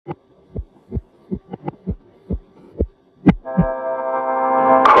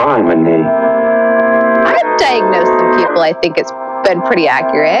people, I think it's been pretty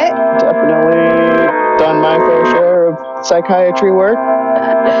accurate. Definitely done my fair share of psychiatry work.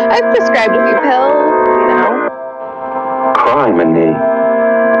 I've prescribed a few pills, you know. Criminy.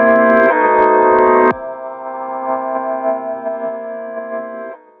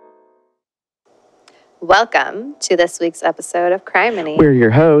 Welcome to this week's episode of Criminy. We're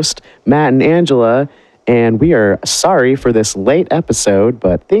your host, Matt and Angela, and we are sorry for this late episode,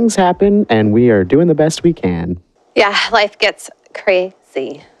 but things happen and we are doing the best we can. Yeah, life gets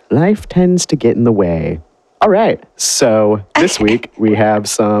crazy. Life tends to get in the way. All right, so this week we have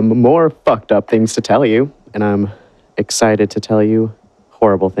some more fucked up things to tell you, and I'm excited to tell you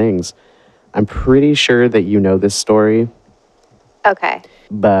horrible things. I'm pretty sure that you know this story, Okay.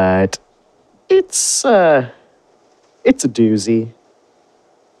 but it's a doozy.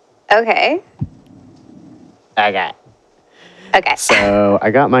 Okay. Okay. So I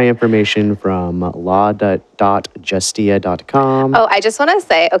got my information from law.justia.com. Oh, I just want to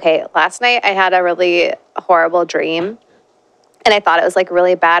say, okay, last night I had a really horrible dream. And I thought it was like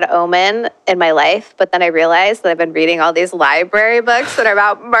really bad omen in my life. But then I realized that I've been reading all these library books that are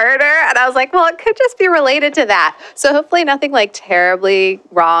about murder. And I was like, well, it could just be related to that. So hopefully nothing like terribly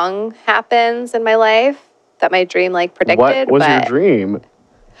wrong happens in my life that my dream like predicted. What was your dream?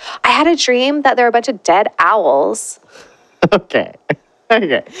 I had a dream that there were a bunch of dead owls. Okay.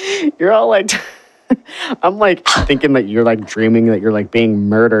 You're all like, I'm like thinking that you're like dreaming that you're like being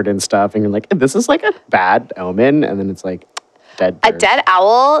murdered and stuff. And you're like, this is like a bad omen. And then it's like dead birds. A dead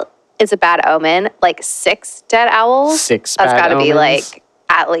owl is a bad omen. Like 6 dead owls. 6 That's bad got to be omens? like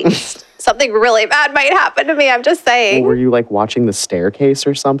at least something really bad might happen to me. I'm just saying. Well, were you like watching The Staircase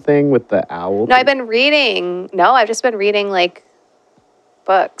or something with the owl? No, I've been reading. No, I've just been reading like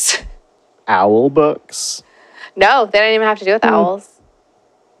books. Owl books? No, they don't even have to do with owls.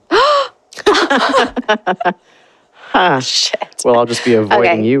 Huh. Shit. Well, I'll just be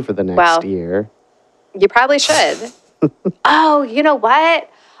avoiding Okay. you for the next Well. year. You probably should. Oh, you know what?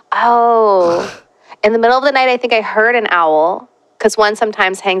 Oh, in the middle of the night, I think I heard an owl because one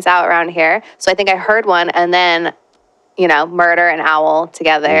sometimes hangs out around here. So I think I heard one and then, murder and owl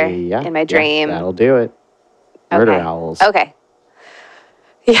together in my dream. Yeah, that'll do it. Murder Okay. owls. Okay.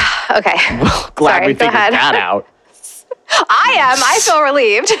 Yeah, okay. Well, glad Sorry, we go figured ahead. that out. I feel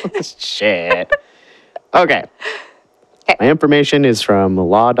relieved. Shit. Okay. Okay. My information is from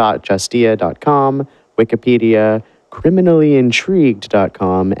law.justia.com, Wikipedia,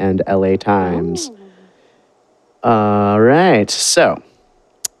 criminalyintrigued.com, and LA Times. All right. So,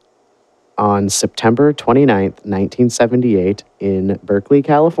 on September 29th, 1978, in Berkeley,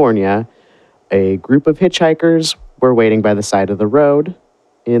 California, a group of hitchhikers were waiting by the side of the road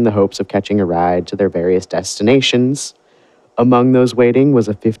in the hopes of catching a ride to their various destinations. Among those waiting was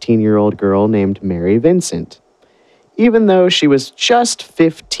a 15-year-old girl named Mary Vincent. Even though she was just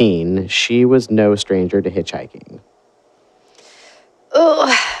 15, she was no stranger to hitchhiking.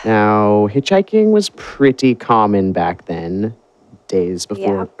 Ugh. Now, hitchhiking was pretty common back then, days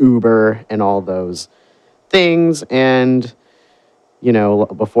before Uber and all those things, and,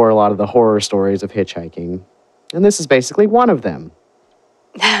 before a lot of the horror stories of hitchhiking. And this is basically one of them.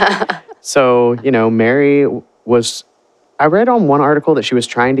 So, Mary was... I read on one article that she was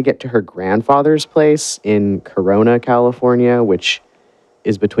trying to get to her grandfather's place in Corona, California, which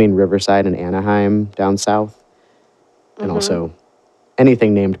is between Riverside and Anaheim down south. And also,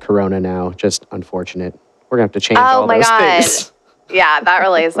 anything named Corona now, just unfortunate. We're going to have to change all those things. Yeah, that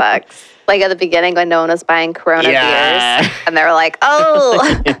really sucks. Like at the beginning when no one was buying Corona beers. And they were like,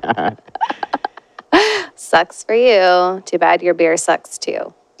 oh. Sucks for you. Too bad your beer sucks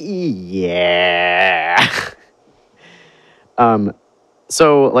too. Yeah.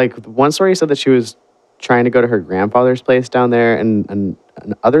 So, like, one story said that she was trying to go to her grandfather's place down there, and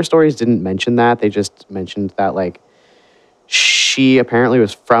other stories didn't mention that. They just mentioned that, like, she apparently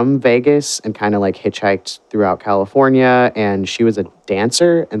was from Vegas and kind of, like, hitchhiked throughout California, and she was a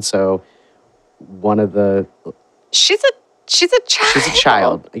dancer, and so one of the... She's a child. She's a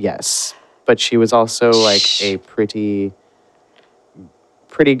child, yes. But she was also, like, a pretty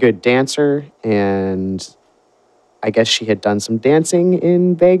good dancer, and... I guess she had done some dancing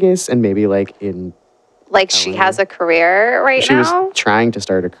in Vegas and maybe like in... Like she has a career now? She was trying to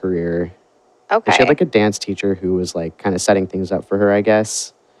start a career. Okay. And she had like a dance teacher who was like kind of setting things up for her, I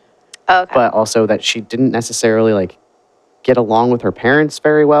guess. Okay. But also that she didn't necessarily like get along with her parents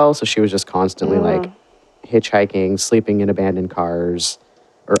very well. So she was just constantly like hitchhiking, sleeping in abandoned cars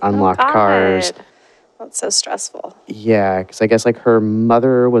or unlocked cars. That's so stressful. Yeah, because I guess like her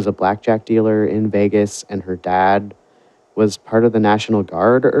mother was a blackjack dealer in Vegas and her dad was part of the National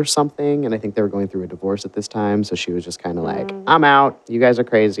Guard or something. And I think they were going through a divorce at this time. So she was just kind of like, I'm out. You guys are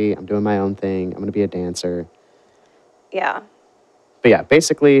crazy. I'm doing my own thing. I'm going to be a dancer. Yeah. But yeah,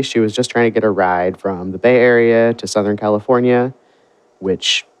 basically, she was just trying to get a ride from the Bay Area to Southern California,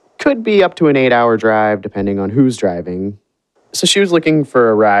 which could be up to an 8-hour drive, depending on who's driving. So she was looking for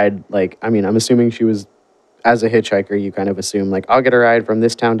a ride. Like, I mean, I'm assuming she was, as a hitchhiker, you kind of assume, like, I'll get a ride from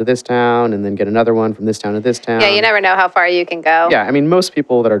this town to this town, and then get another one from this town to this town. Yeah, you never know how far you can go. Yeah, I mean, most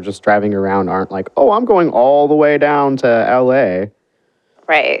people that are just driving around aren't like, oh, I'm going all the way down to LA.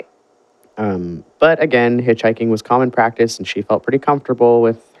 Right. But again, hitchhiking was common practice, and she felt pretty comfortable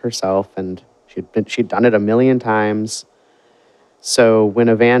with herself, and she'd done it a million times. So when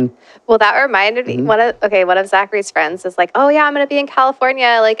a van, Well, that reminded me. One of Zachary's friends is like, "Oh yeah, I'm gonna be in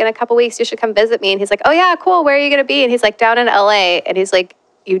California. Like in a couple weeks, you should come visit me." And he's like, "Oh yeah, cool. Where are you gonna be?" And he's like, "Down in LA." And he's like,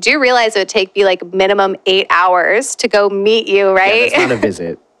 "You do realize it would take me like minimum 8 hours to go meet you, yeah, right?" that's not a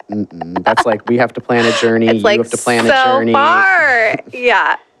visit. That's like we have to plan a journey. It's You like have to plan so a journey. far.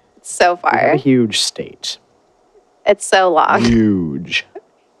 Yeah, it's so We have far. a huge state. It's so long. Huge.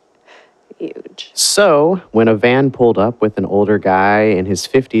 Huge. So, when a van pulled up with an older guy in his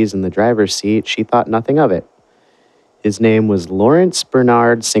 50s in the driver's seat, she thought nothing of it. His name was Lawrence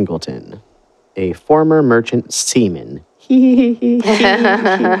Bernard Singleton, a former merchant seaman. And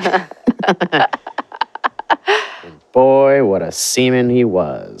boy, what a seaman he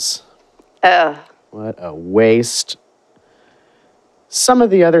was. Ugh. What a waste. Some of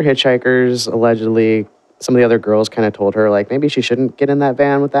the other hitchhikers allegedly, some of the other girls kind of told her, like, maybe she shouldn't get in that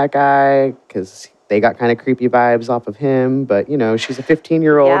van with that guy because they got kind of creepy vibes off of him. But, you know, she's a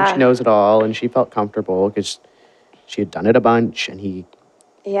 15-year-old. Yeah. She knows it all, and she felt comfortable because she had done it a bunch, and he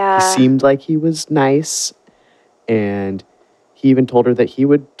Yeah. seemed like he was nice. And he even told her that he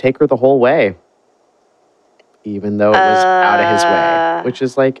would take her the whole way, even though it was out of his way, which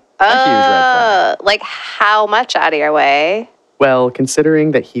is like a huge red flag. Like how much out of your way? Well,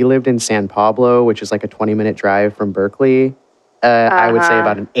 considering that he lived in San Pablo, which is like a 20-minute drive from Berkeley, I would say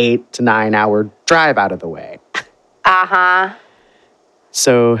about an 8 to 9 hour drive out of the way. Uh-huh.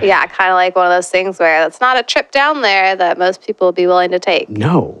 So, Yeah, kind of like one of those things where it's not a trip down there that most people would be willing to take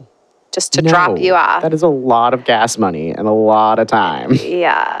no. just to drop you off. That is a lot of gas money and a lot of time.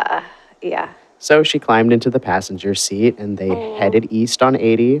 Yeah. Yeah. So she climbed into the passenger seat and they headed east on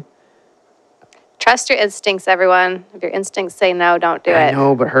 80. Trust your instincts, everyone. If your instincts say no, don't do I it.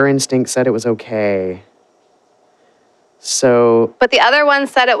 know, but her instinct said it was okay. So, But the other one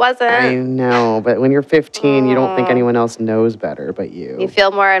said it wasn't. I know, but when you're 15, you don't think anyone else knows better but you. You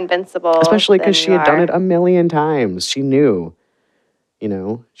feel more invincible. Especially because than she you had done are. it a million times. She knew, you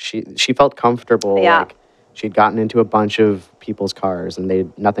know, she felt comfortable. Yeah. Like she'd gotten into a bunch of people's cars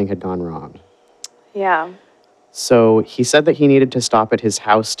and nothing had gone wrong. Yeah. So he said that he needed to stop at his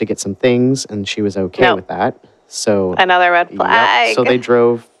house to get some things, and she was okay No. with that. So Another red yep. flag. So they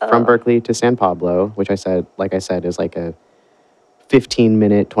drove from Berkeley to San Pablo, which like I said, is like a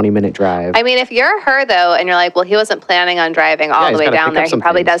 15-minute, 20-minute drive. I mean, if you're her, though, and you're like, well, he wasn't planning on driving all Yeah, the he's way gotta down pick there. up He some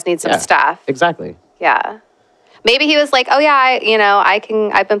probably things. does need some Yeah. stuff. Exactly. Yeah. Maybe he was like, oh, yeah,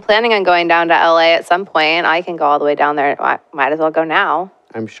 I've been planning on going down to LA at some point. I can go all the way down there. Might as well go now.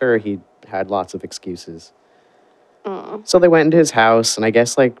 I'm sure he had lots of excuses. So they went into his house, and I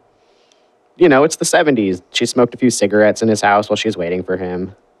guess, like, you know, it's the 70s. She smoked a few cigarettes in his house while she was waiting for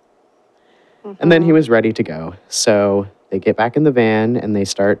him. And then he was ready to go. So they get back in the van, and they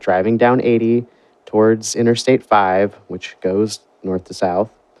start driving down 80 towards Interstate 5, which goes north to south.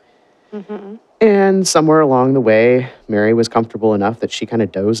 And somewhere along the way, Mary was comfortable enough that she kind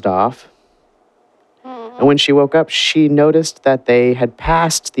of dozed off. And when she woke up, she noticed that they had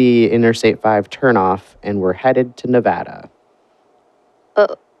passed the Interstate 5 turnoff and were headed to Nevada.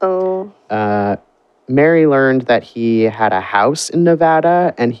 Uh-oh. Mary learned that he had a house in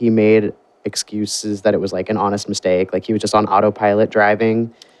Nevada, and he made excuses that it was like an honest mistake. Like he was just on autopilot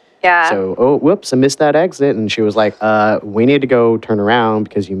driving. Yeah. So, oh, whoops, I missed that exit. And she was like, we need to go turn around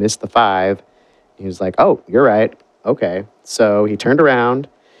because you missed the 5. He was like, oh, you're right. Okay. So he turned around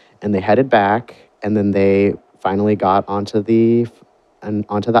and they headed back, and then they finally got onto the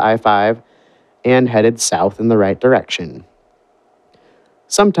I-5 and headed south in the right direction.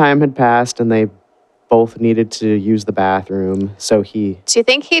 Some time had passed and they both needed to use the bathroom. So he Do you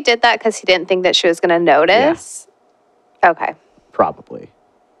think he did that because he didn't think that she was going to notice? Okay. probably.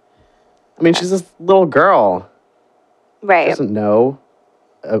 I mean, she's this little girl. She Right. doesn't know,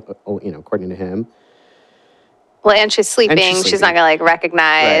 according to him. Well, and she's sleeping. She's not going to like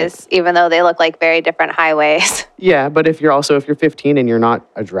recognize, even though they look like very different highways. Yeah, but if you're 15 and you're not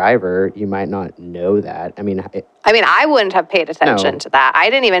a driver, you might not know that. I mean, I wouldn't have paid attention to that. I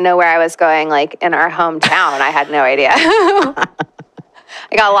didn't even know where I was going, like in our hometown. I had no idea. I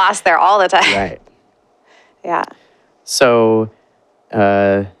got lost there all the time. right. Yeah. So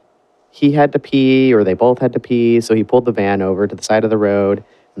he had to pee, or they both had to pee. So he pulled the van over to the side of the road,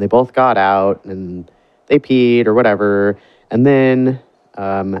 and they both got out and they peed or whatever. And then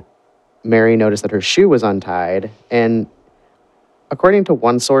Mary noticed that her shoe was untied. And according to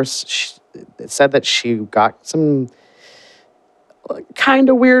one source, it said that she got some kind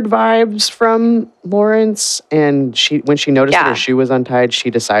of weird vibes from Lawrence. And when she noticed that her shoe was untied, she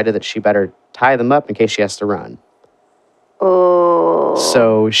decided that she better tie them up in case she has to run. Oh.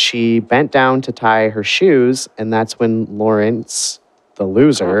 So she bent down to tie her shoes, and that's when Lawrence, the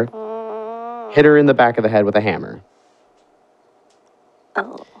loser, hit her in the back of the head with a hammer.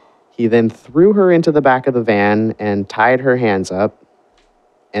 Oh. He then threw her into the back of the van and tied her hands up,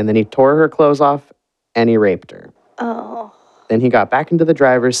 and then he tore her clothes off and he raped her. Oh. Then he got back into the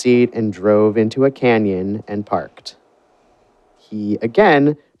driver's seat and drove into a canyon and parked. He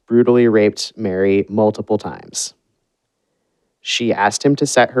again brutally raped Mary multiple times. She asked him to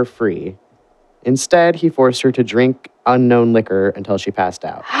set her free. Instead, he forced her to drink unknown liquor until she passed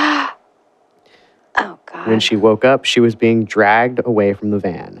out. Oh, God. When she woke up, she was being dragged away from the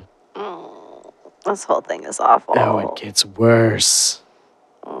van. This whole thing is awful. Oh, it gets worse.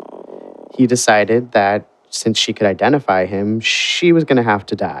 He decided that since she could identify him, she was going to have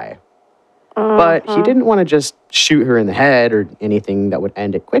to die. But he didn't want to just shoot her in the head or anything that would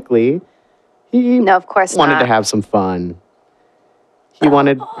end it quickly. He No, of course wanted not. to have some fun. He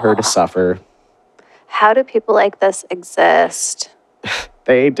wanted her to suffer. How do people like this exist?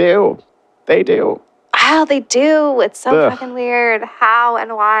 They do. They do. How they do. It's so Ugh. fucking weird. How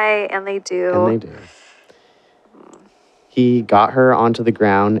and why, and they do. And they do. He got her onto the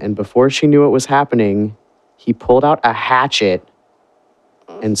ground, and before she knew what was happening, he pulled out a hatchet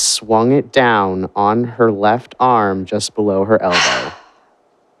and swung it down on her left arm just below her elbow.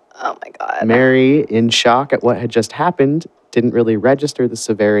 Oh my God. Mary, in shock at what had just happened, didn't really register the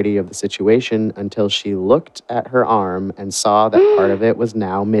severity of the situation until she looked at her arm and saw that part of it was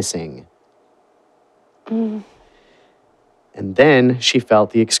now missing. And then she felt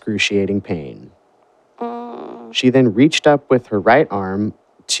the excruciating pain. She then reached up with her right arm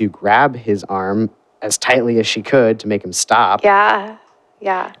to grab his arm as tightly as she could to make him stop. Yeah.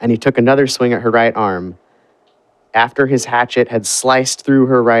 Yeah. And he took another swing at her right arm. After his hatchet had sliced through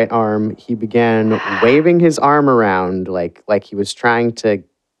her right arm, he began waving his arm around like he was trying to,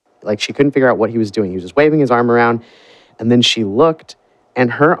 like she couldn't figure out what he was doing. He was just waving his arm around. And then she looked,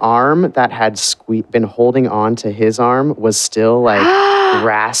 and her arm that had been holding on to his arm was still like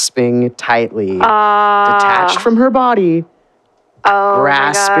grasping tightly, detached from her body,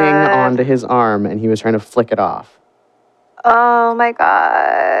 grasping onto his arm, and he was trying to flick it off. Oh my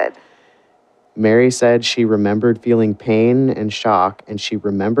God. Mary said she remembered feeling pain and shock, and she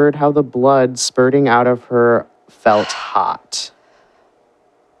remembered how the blood spurting out of her felt hot.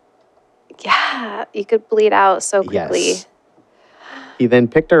 Yeah, you could bleed out so quickly. Yes. He then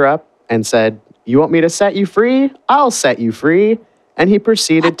picked her up and said, "You want me to set you free? I'll set you free." And he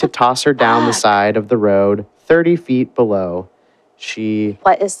proceeded to toss her down the side of the road, 30 feet below. She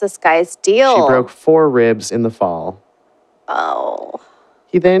What is this guy's deal? broke 4 ribs in the fall. Oh.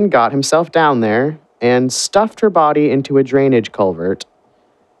 He then got himself down there and stuffed her body into a drainage culvert.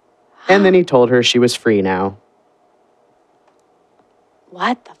 And then he told her she was free now.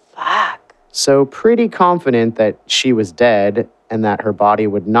 What the fuck? So pretty confident that she was dead and that her body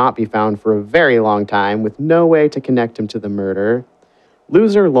would not be found for a very long time with no way to connect him to the murder,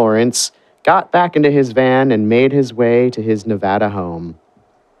 loser Lawrence got back into his van and made his way to his Nevada home.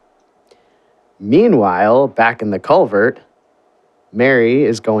 Meanwhile, back in the culvert, Mary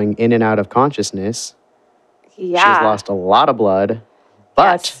is going in and out of consciousness. Yeah. She's lost a lot of blood,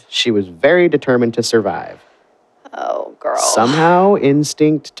 but Yes. she was very determined to survive. Oh, girl. Somehow,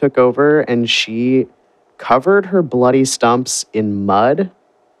 instinct took over and she covered her bloody stumps in mud.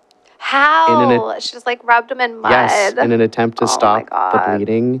 How? She just like rubbed them in mud. Yes, in an attempt to Oh my stop the God.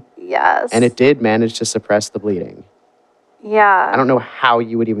 bleeding. Yes. And it did manage to suppress the bleeding. Yeah. I don't know how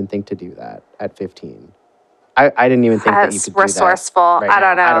you would even think to do that at 15. I didn't even think that you That's could do that. resourceful. right I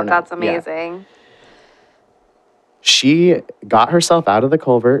don't now. know. That's Yeah. amazing. She got herself out of the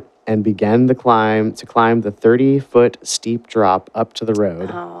culvert and began to climb the 30-foot steep drop up to the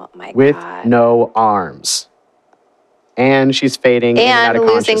road Oh my with God. no arms. And she's fading in and out And of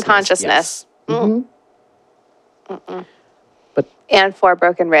losing consciousness. consciousness. Yes. Mhm. But And 4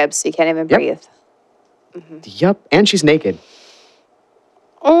 broken ribs, so you can't even Yep. breathe. yep, and she's naked.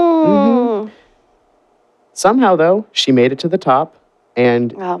 Mm. Somehow, though, she made it to the top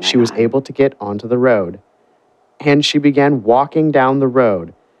and Oh my she was God. able to get onto the road. And she began walking down the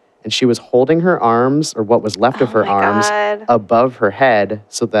road. And she was holding her arms, or what was left of Oh her my arms, God. above her head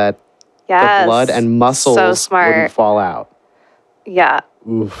so that Yes. the blood and muscles So smart. wouldn't fall out. Yeah.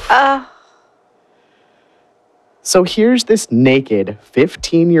 Oof. Uh, So here's this naked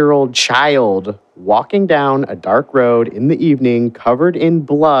 15-year-old child walking down a dark road in the evening, covered in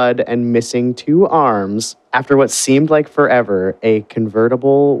blood and missing 2 arms. After what seemed like forever, a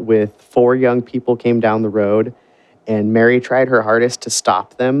convertible with 4 young people came down the road, and Mary tried her hardest to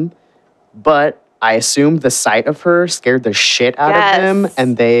stop them. But I assumed the sight of her scared the shit out Yes. of them,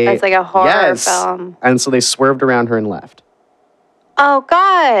 and they... That's like a horror Yes. film. And so they swerved around her and left. oh,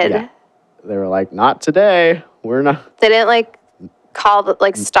 God. Yeah. They were like, not today. We're not... They didn't like call the,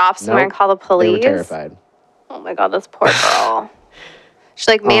 like stop somewhere and Nope. call the They police. were terrified. Oh my God, this poor girl. She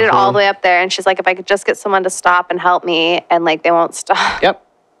like made it Uh-huh. all the way up there, and she's like, if I could just get someone to stop and help me, and like they won't stop. Yep.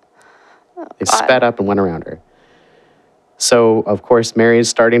 They God. sped up and went around her. So, of course, Mary's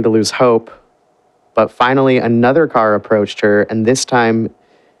starting to lose hope. But finally, another car approached her, and this time,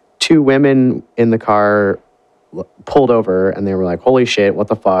 2 women in the car pulled over, and they were like, holy shit, what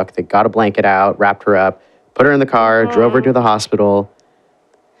the fuck? They got a blanket out, wrapped her up, put her in the car, drove her to the hospital.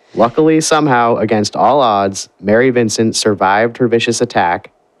 Luckily, somehow, against all odds, Mary Vincent survived her vicious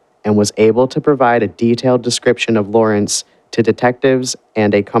attack and was able to provide a detailed description of Lawrence to detectives,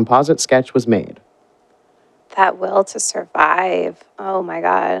 and a composite sketch was made. That will to survive. Oh my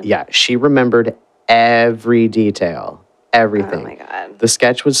God. Yeah, she remembered every detail, everything. Oh my God. The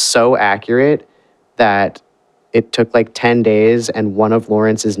sketch was so accurate that it took like 10 days, and one of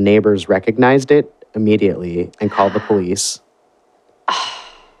Lawrence's neighbors recognized it immediately and called the police.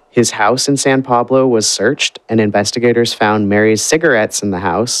 His house in San Pablo was searched, and investigators found Mary's cigarettes in the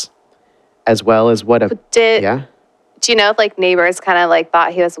house, as well as what a... Yeah? Do you know if like neighbors kind of like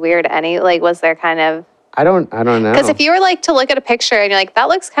thought he was weird? Like was there kind of... I don't know. Because if you were like to look at a picture and you're like, that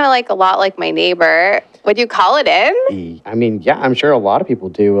looks kind of like a lot like my neighbor, would you call it in? I mean, yeah, I'm sure a lot of people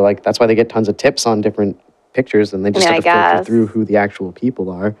do. Like, that's why they get tons of tips on different pictures, and they just Yeah, have to I filter guess. through who the actual people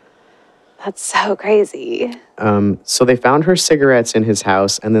are. That's so crazy. So they found her cigarettes in his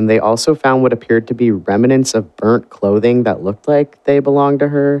house, and then they also found what appeared to be remnants of burnt clothing that looked like they belonged to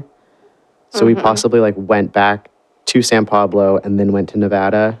her. So he possibly like went back to San Pablo and then went to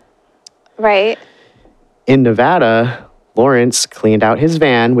Nevada. Right. In Nevada, Lawrence cleaned out his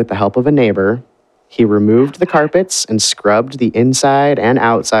van with the help of a neighbor. He removed the carpets and scrubbed the inside and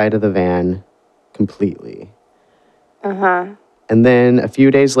outside of the van completely. And then a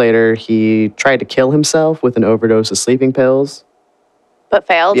few days later, he tried to kill himself with an overdose of sleeping pills. But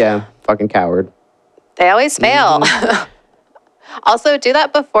failed. Yeah, fucking coward. They always fail. Also, do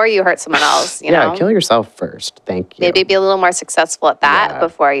that before you hurt someone else, you know? Yeah, kill yourself first. Thank you. Maybe be a little more successful at that Yeah,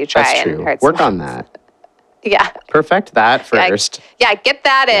 before you try That's and true. hurt Work someone. on that. Yeah. Perfect that Yeah, first. Yeah, get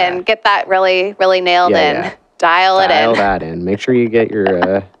that in. Yeah. Get that really, really nailed Yeah, in. yeah. Dial it Dial in. that in. Make sure you get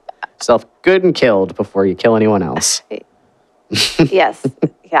your self good and killed before you kill anyone else. Yes.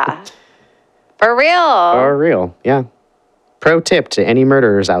 Yeah. For real. For real. Yeah. Pro tip to any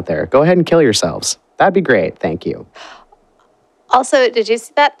murderers out there. Go ahead and kill yourselves. That'd be great. Thank you. Also, did you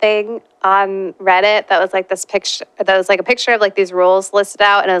see that thing on Reddit that was like this picture, that was like a picture of like these rules listed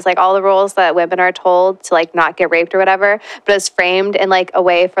out, and it was like all the rules that women are told to like not get raped or whatever, but it was framed in like a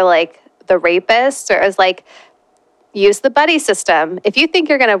way for like the rapist, or it was like, use the buddy system. If you think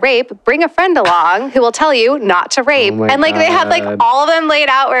you're going to rape, bring a friend along who will tell you not to rape. Oh my And like they had like God. all of them laid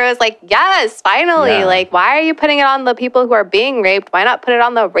out where it was like, yes, finally. Yeah. Like, why are you putting it on the people who are being raped? Why not put it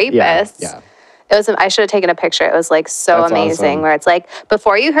on the rapists? Yeah. It was. I should have taken a picture. It was like so That's amazing. awesome. Where it's like,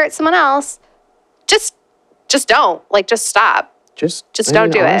 before you hurt someone else, just don't. Like, just stop. Just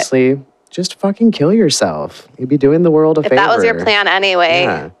don't do it. honestly, just fucking kill yourself. You'd be doing the world a If favor. that was your plan anyway,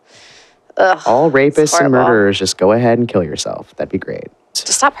 Yeah. ugh, All rapists and horrible. murderers, just go ahead and kill yourself. That'd be great. just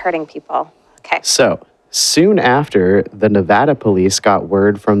stop hurting people. Okay. So, soon after, the Nevada police got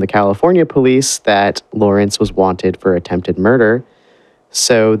word from the California police that Lawrence was wanted for attempted murder.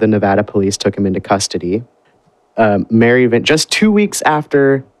 So, the Nevada police took him into custody. Just 2 weeks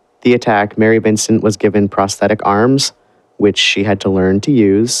after the attack, Mary Vincent was given prosthetic arms, which she had to learn to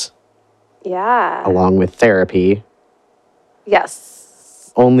use, Yeah. along with therapy.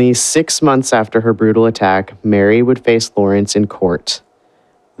 Yes. Only 6 months after her brutal attack, Mary would face Lawrence in court.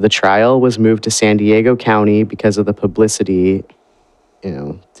 The trial was moved to San Diego County because of the publicity.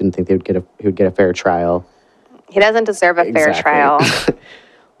 Didn't think he would get a fair trial. He doesn't deserve a fair Exactly. trial.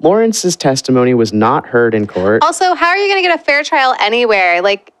 Lawrence's testimony was not heard in court. Also, how are you going to get a fair trial anywhere?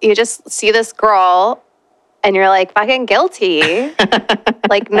 Like, you just see this girl and you're like, fucking guilty.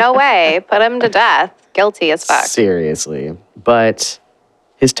 Like, no way. Put him to death. Guilty as fuck. Seriously. But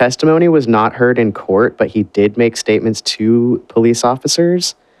his testimony was not heard in court, but he did make statements to police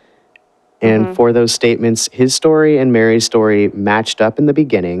officers. And for those statements, his story and Mary's story matched up in the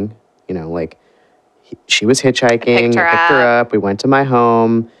beginning. You know, like she was hitchhiking, I picked her up, we went to my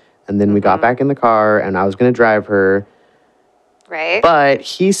home, and then we got back in the car and I was going to drive her. Right? But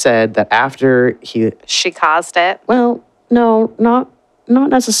he said that after She caused it. well, no, not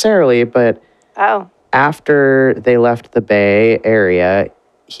necessarily, but Oh. after they left the Bay Area,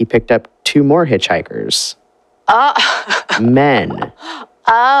 he picked up 2 more hitchhikers. Men.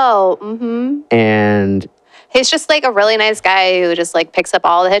 Oh, mm-hmm. And He's just like a really nice guy who just like picks up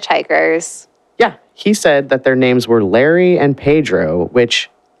all the hitchhikers. yeah, he said that their names were Larry and Pedro, which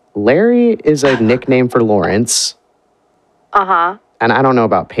Larry is a nickname for Lawrence. Uh-huh. And I don't know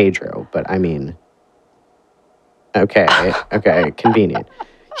about Pedro, but I mean, okay, convenient.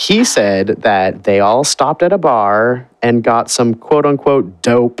 He said that they all stopped at a bar and got some quote unquote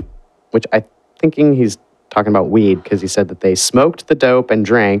dope, which I'm thinking he's talking about weed because he said that they smoked the dope and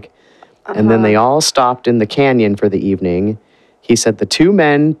drank, and then they all stopped in the canyon for the evening. He said the 2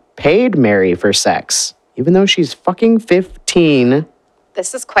 men paid Mary for sex, even though she's fucking 15.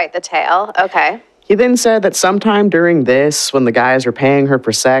 This is quite the tale. Okay. He then said that sometime during this, when the guys were paying her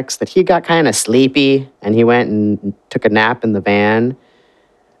for sex, that he got kind of sleepy and he went and took a nap in the van.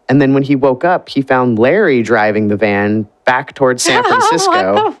 And then when he woke up, he found Larry driving the van back towards San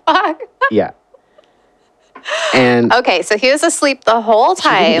Francisco. What the fuck? Yeah. And Okay, so he was asleep the whole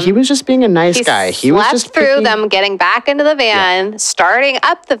time. he was just being a nice guy. He was slept just through picking- them getting back into the van, starting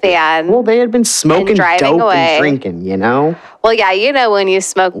up the van. Well, they had been smoking driving dope away. and drinking, you know? Well, yeah, you know when you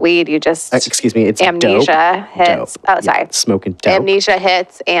smoke weed, you just Excuse me, it's amnesia dope. hits. Dope. Oh, Yeah, sorry. smoking dope. Amnesia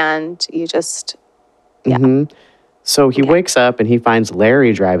hits, and you just So he wakes up and he finds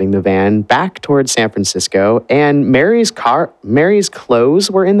Larry driving the van back towards San Francisco, and Mary's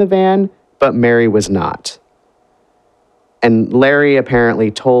clothes were in the van, but Mary was not. And Larry apparently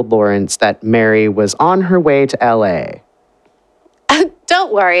told Lawrence that Mary was on her way to LA.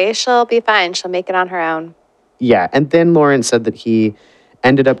 don't worry, she'll be fine. She'll make it on her own. Yeah, and then Lawrence said that he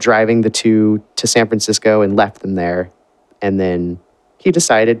ended up driving the 2 to San Francisco and left them there. And then he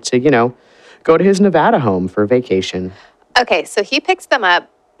decided to, go to his Nevada home for vacation. Okay, so he picks them up.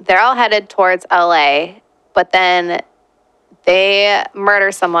 They're all headed towards LA, but then they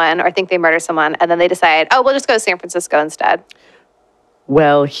murder someone or think they murder someone, and then they decide, oh, we'll just go to San Francisco instead.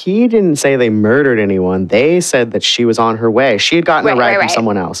 Well, he didn't say they murdered anyone. They said that she was on her way. She had gotten a ride from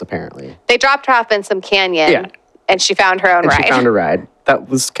someone else, apparently. They dropped her off in some canyon, Yeah. and she found her own And ride. she found a ride that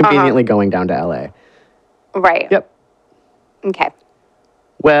was conveniently going down to LA. Right. Yep. Okay.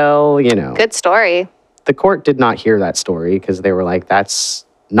 Well, Good story. the court did not hear that story because they were like, that's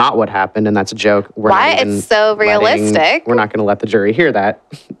not what happened and that's a joke. Why? It's so realistic. We're not going to let the jury hear that.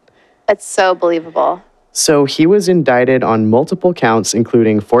 It's so believable. So he was indicted on multiple counts,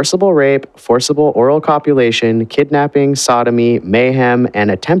 including forcible rape, forcible oral copulation, kidnapping, sodomy, mayhem,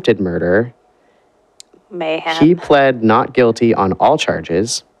 and attempted murder. Mayhem. He pled not guilty on all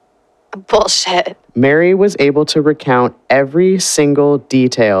charges. Bullshit. Mary was able to recount every single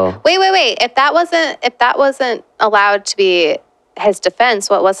detail. Wait. If that wasn't allowed to be his defense,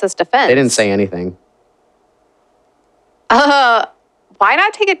 what was his defense? They didn't say anything. Why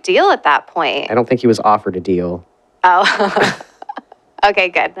not take a deal at that point? I don't think he was offered a deal. Oh. Okay,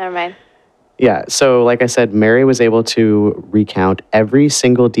 good. Never mind. Yeah, so like I said, Mary was able to recount every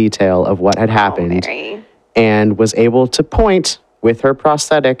single detail of what had happened Mary. and was able to point with her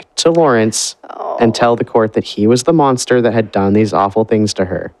prosthetic to Lawrence and tell the court that he was the monster that had done these awful things to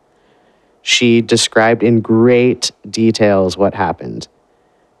her. She described in great details what happened.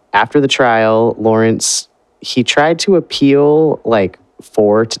 After the trial, Lawrence, he tried to appeal like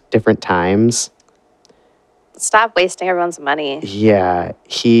 4 different times. Stop wasting everyone's money. Yeah,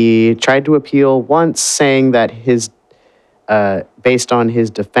 he tried to appeal once, saying that based on his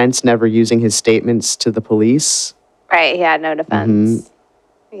defense never using his statements to the police. Right, he had no defense.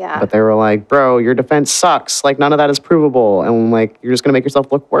 Yeah. But they were like, bro, your defense sucks. Like, none of that is provable. And like, you're just going to make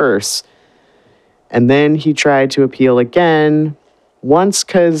yourself look worse. And then he tried to appeal again, once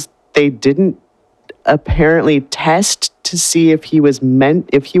because they didn't apparently test to see if he was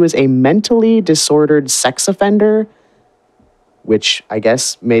a mentally disordered sex offender, which I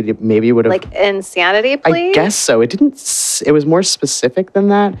guess maybe would have like insanity plea? I guess so. It was more specific than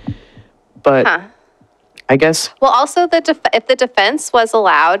that. But I guess. Well, also if the defense was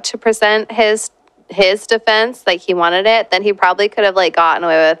allowed to present his defense like he wanted it, then he probably could have like gotten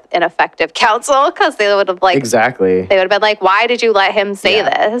away with ineffective counsel because they would have like Exactly. they would have been like, why did you let him say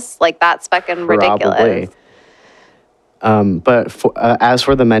this? Like that's fucking ridiculous. But as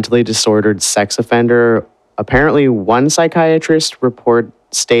for the mentally disordered sex offender, apparently one psychiatrist report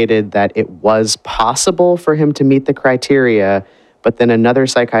stated that it was possible for him to meet the criteria, but then another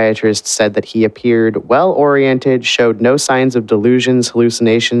psychiatrist said that he appeared well-oriented, showed no signs of delusions,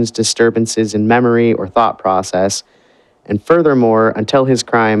 hallucinations, disturbances in memory or thought process. And furthermore, until his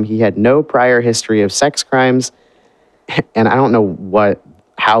crime, he had no prior history of sex crimes. And I don't know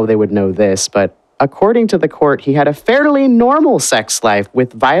how they would know this, but according to the court, he had a fairly normal sex life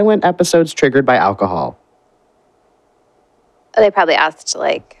with violent episodes triggered by alcohol. They probably asked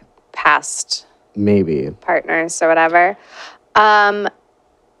like past Maybe. partners or whatever.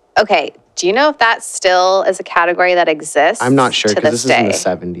 Okay, do you know if that still is a category that exists? I'm not sure to because this day? is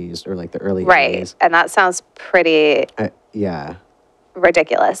in the 70s or like the early Right, 80s. and that sounds pretty Yeah.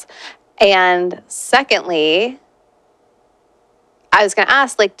 ridiculous. And secondly, I was going to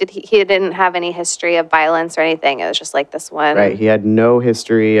ask, like, he didn't have any history of violence or anything. It was just like this one. Right. He had no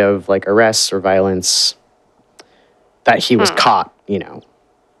history of like arrests or violence that he was caught, you know.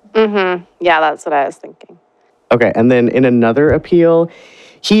 Yeah, that's what I was thinking. Okay. And then in another appeal,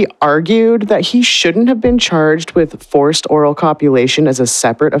 he argued that he shouldn't have been charged with forced oral copulation as a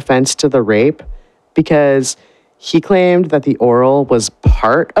separate offense to the rape because he claimed that the oral was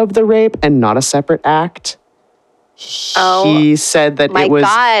part of the rape and not a separate act. He said that My it was...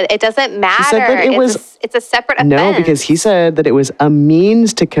 God, it doesn't matter. said that It's a separate offense. No, because he said that it was a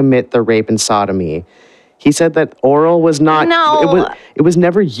means to commit the rape and sodomy. He said that oral was not... No. It was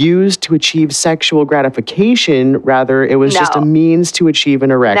never used to achieve sexual gratification. Rather, it was just a No. means to achieve an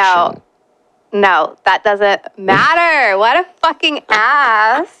erection. No, that doesn't matter. What a fucking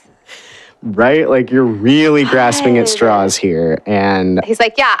ass. Right? Like, you're really grasping at straws here. And... He's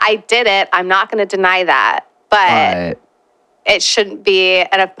like, yeah, I did it. I'm not going to deny that. But it shouldn't be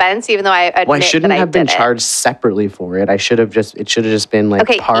an offense, even though I admit Well, I shouldn't that have I been did it. charged separately for it. It should have just been like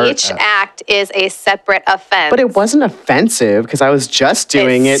Okay, part each of... act is a separate offense. But it wasn't offensive because I was just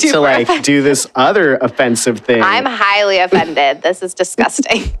doing It's it to super like offensive. do this other offensive thing. I'm highly offended. This is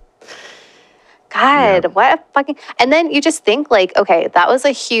disgusting. God, what a fucking... And then you just think like, okay, that was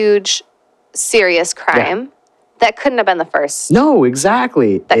a huge, serious crime. That couldn't have been the first. No,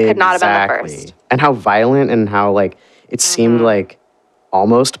 exactly. That could not have been the first. And how violent and how like it seemed like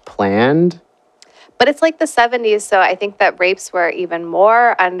almost planned. But it's like the 70s, so I think that rapes were even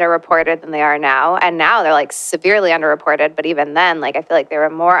more underreported than they are now. And now they're like severely underreported, but even then, like I feel like they were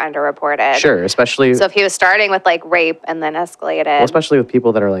more underreported. Sure, especially So if he was starting with like rape and then escalated. well, especially with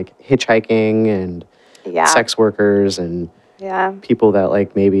people that are like hitchhiking and Yeah. sex workers and Yeah. people that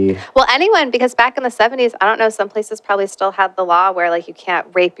like maybe Well, anyone, because back in the 70s, I don't know, some places probably still had the law where like you can't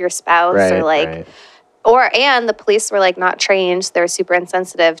rape your spouse or like, right. and the police were like not trained. So they were super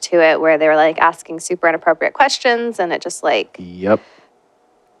insensitive to it where they were like asking super inappropriate questions. And it just like, Yep.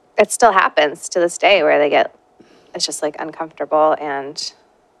 it still happens to this day where it's just like uncomfortable. And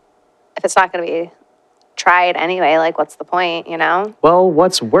if it's not going to be tried anyway, like what's the point, you know? Well,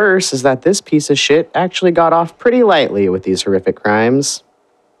 what's worse is that this piece of shit actually got off pretty lightly with these horrific crimes.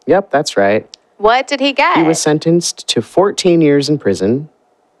 Yep, that's right. What did he get? He was sentenced to 14 years in prison,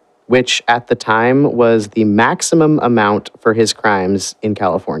 which at the time was the maximum amount for his crimes in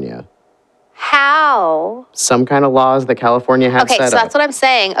California. How? Some kind of laws that California had Okay, set so up. that's what I'm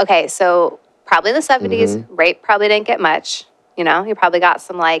saying. Okay, so probably in the 70s, Mm-hmm. rape probably didn't get much. You know, he probably got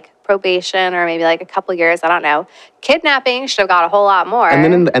some like probation or maybe like a couple years. I don't know. Kidnapping should have got a whole lot more. And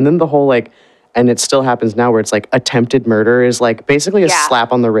then the whole like, and it still happens now where it's like attempted murder is like basically a Yeah.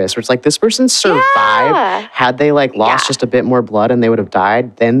 slap on the wrist where it's like this person survived. Yeah. Had they like lost Yeah. just a bit more blood and they would have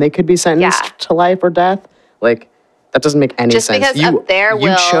died, then they could be sentenced Yeah. to life or death. Like that doesn't make any Just sense. because of their will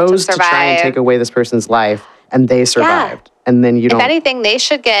you to chose to try and survive. take away this person's life and they survived. And then you if don't anything, they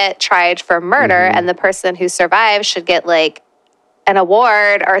should get tried for murder, Mm-hmm. and the person who survived should get like an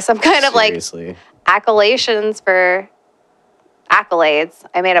award or some kind of like seriously. accolades for accolades.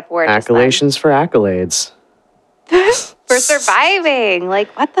 I made up a word. just then. Accolades for accolades. For surviving. Like,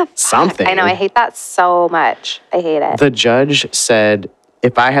 what the fuck? Something. I know, I hate that so much. I hate it. The judge said,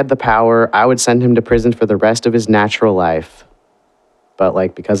 if I had the power, I would send him to prison for the rest of his natural life. But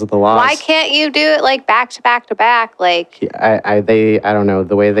like because of the laws, Why can't you do it like back to back to back? Like, I don't know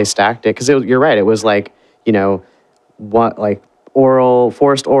the way they stacked it because you're right. It was like what like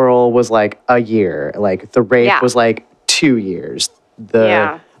forced oral was like a year. Like the rape Yeah. was like 2 years. The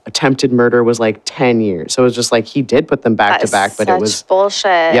Yeah. attempted murder was like 10 years. So it was just like he did put them back That to is back, but it such was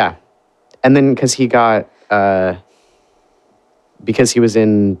bullshit. yeah. And then because he got because he was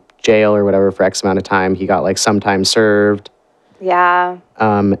in jail or whatever for X amount of time, he got like some time served. Yeah.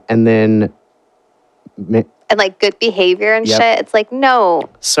 And then And like good behavior and Yep. shit. It's like, no.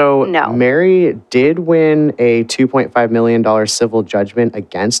 so No. Mary did win a $2.5 million civil judgment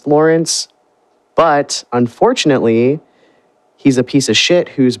against Lawrence, but unfortunately, he's a piece of shit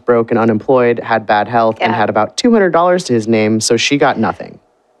who's broke and unemployed, had bad health, and Yeah. had about $200 to his name, so she got nothing.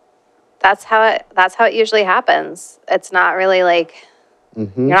 That's how it usually happens. It's not really like you're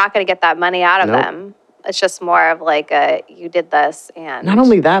not going to get that money out of Nope. them. It's just more of like a you did this and Not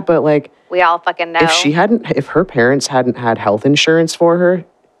only that, but like we all fucking know. if her parents hadn't had health insurance for her,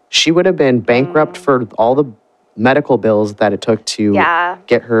 she would have been bankrupt for all the medical bills that it took to Yeah.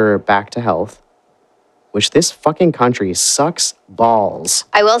 get her back to health. Which this fucking country sucks balls.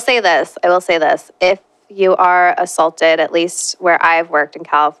 I will say this. If you are assaulted, at least where I've worked in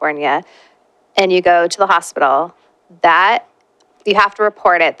California, and you go to the hospital, that you have to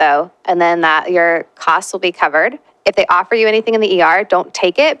report it though, and then that your costs will be covered. If they offer you anything in the ER, don't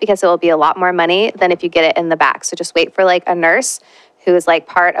take it because it will be a lot more money than if you get it in the back. So just wait for like a nurse who is like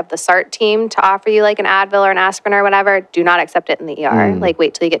part of the SART team to offer you like an Advil or an aspirin or whatever. Do not accept it in the ER. Like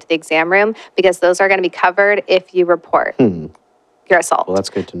wait till you get to the exam room because those are going to be covered if you report your assault. Well, that's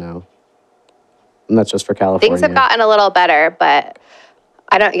good to know. And that's just for California. Things have gotten a little better, but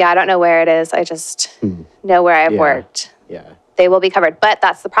I don't know where it is. I just know where I've Yeah. worked. Yeah. They will be covered. But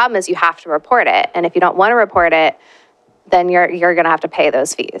that's the problem is you have to report it. And if you don't want to report it, then you're going to have to pay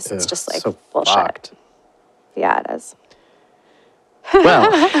those fees. It's Ugh, just like so bullshit. fucked. Yeah, it is.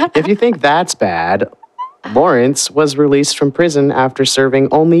 Well, if you think that's bad, Lawrence was released from prison after serving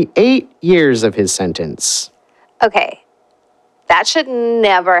only 8 years of his sentence. Okay. That should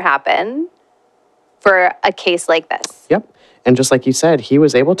never happen for a case like this. Yep. And just like you said, he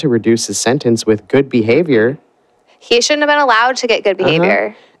was able to reduce his sentence with good behavior He shouldn't have been allowed to get good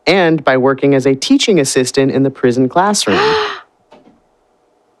behavior. and by working as a teaching assistant in the prison classroom.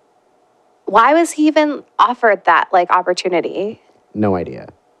 Why was he even offered that like opportunity? No idea.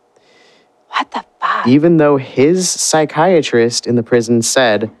 What the fuck? Even though his psychiatrist in the prison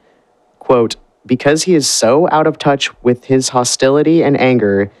said, quote, because he is so out of touch with his hostility and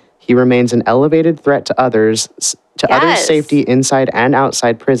anger, he remains an elevated threat to others' Yes. safety inside and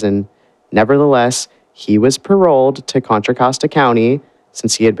outside prison. Nevertheless, he was paroled to Contra Costa County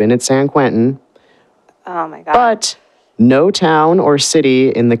since he had been at San Quentin, Oh my God. but no town or city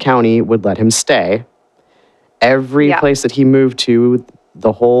in the county would let him stay. Every Yeah. place that he moved to,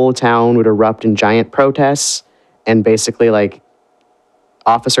 the whole town would erupt in giant protests, and basically, like,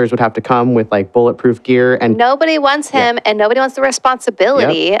 officers would have to come with like bulletproof gear and Nobody wants him and nobody wants the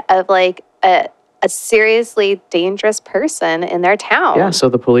responsibility of like a seriously dangerous person in their town. yeah, so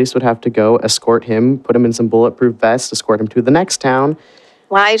the police would have to go escort him, put him in some bulletproof vests, escort him to the next town.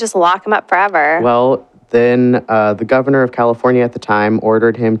 Why don't you just lock him up forever? Well, then the governor of California at the time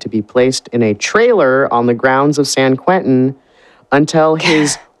ordered him to be placed in a trailer on the grounds of San Quentin until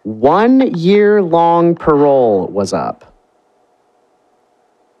his 1 year long parole was up.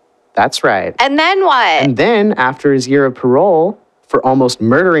 That's right. and then what? And then, after his year of parole, for almost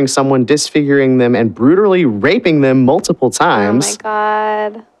murdering someone, disfiguring them, and brutally raping them multiple Oh my times,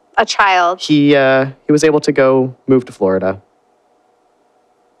 God. A child. he was able to go move to Florida.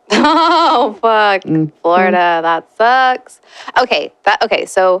 Oh, fuck. Florida, that sucks. Okay,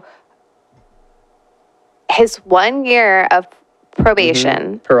 so his 1 year of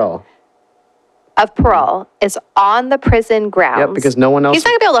probation, Parole. of parole, is on the prison grounds. Yep, because no one else. He's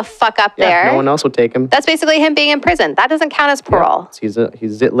not going to be able to fuck up yeah, there. no one else would take him. That's basically him being in prison. That doesn't count as parole. He's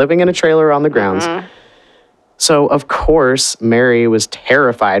living in a trailer on the grounds. So, of course, Mary was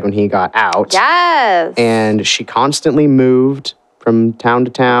terrified when he got out. Yes. And she constantly moved from town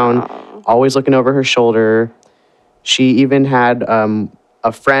to town, always looking over her shoulder. She even had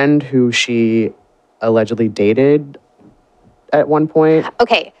a friend who she allegedly dated at one point.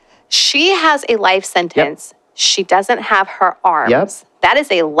 Okay, she has a life sentence. She doesn't have her arms. Yep. That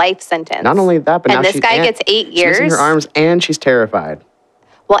is a life sentence. Not only that, but and now this guy gets 8 years. She's in her arms and she's terrified.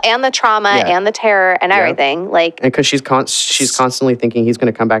 Well, and the trauma Yeah. and the terror and everything. Like, And because she's constantly thinking he's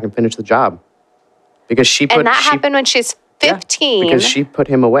going to come back and finish the job. Because she put and that she- happened when she's yeah, 15. because she put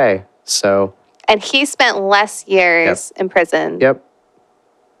him away. So, and he spent less years in prison. yep.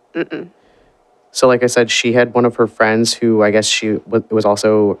 So, like I said, she had one of her friends who I guess she was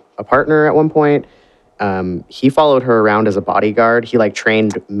also a partner at one point. he followed her around as a bodyguard. He like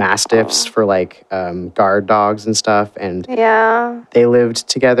trained mastiffs for like guard dogs and stuff. And Yeah. they lived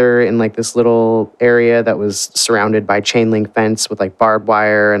together in like this little area that was surrounded by chain link fence with like barbed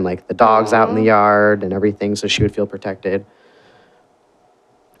wire and like the dogs out in the yard and everything, so she would feel protected.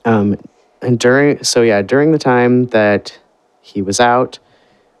 And during the time that he was out,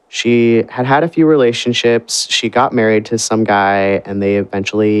 she had a few relationships. She got married to some guy and they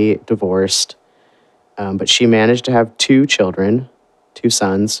eventually divorced. But she managed to have 2 children, 2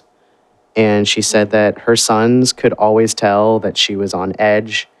 sons. And she said that her sons could always tell that she was on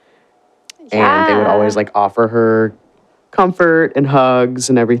edge. And they would always like offer her comfort and hugs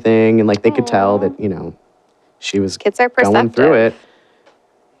and everything. And like they could tell that, she was Kids are going through it. perceptive.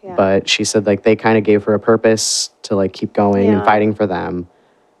 Yeah. But she said like they kind of gave her a purpose to like keep going and Yeah. fighting for them.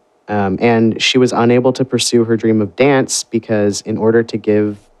 And she was unable to pursue her dream of dance because in order to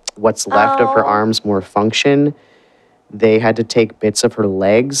give what's left of her arms more function, they had to take bits of her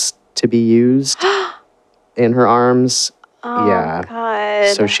legs to be used in her arms. Oh, Yeah. God.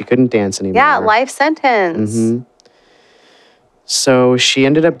 So she couldn't dance anymore. Yeah, life sentence. Mhm. So she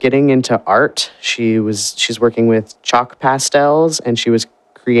ended up getting into art. She's working with chalk pastels, and she was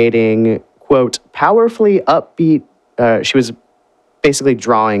creating, quote, powerfully upbeat. She was basically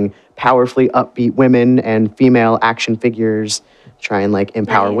drawing powerfully upbeat women and female action figures, try and like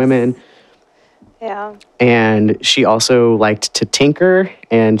empower Nice. women. Yeah. And she also liked to tinker,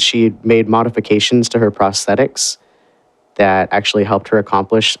 and she made modifications to her prosthetics that actually helped her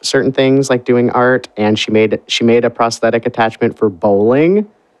accomplish certain things like doing art. And she made a prosthetic attachment for bowling.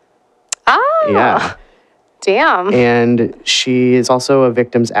 Oh, Yeah. damn. And she is also a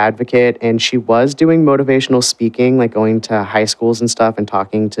victim's advocate, and she was doing motivational speaking, like going to high schools and stuff and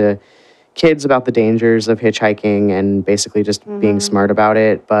talking to kids about the dangers of hitchhiking and basically just being smart about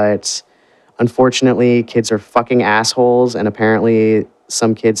it. But unfortunately, kids are fucking assholes, and apparently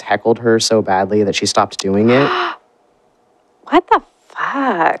some kids heckled her so badly that she stopped doing it. What the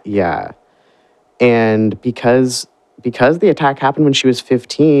fuck? Yeah. And because the attack happened when she was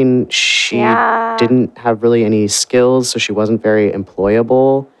 15, she Yeah. didn't have really any skills, so she wasn't very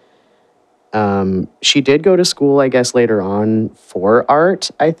employable. She did go to school, I guess, later on for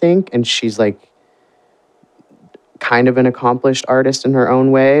art, I think, and she's like kind of an accomplished artist in her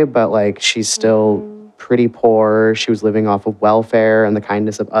own way, but like she's still pretty poor. She was living off of welfare and the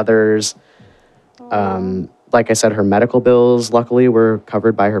kindness of others. Like I said, her medical bills luckily were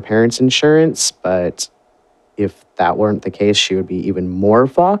covered by her parents' insurance, but if that weren't the case, she would be even more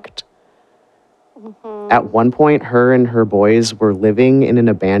fucked. At one point, her and her boys were living in an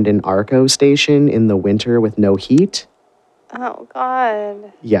abandoned Arco station in the winter with no heat. Oh,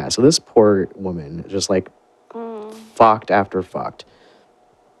 God. Yeah, so this poor woman just like fucked after fucked.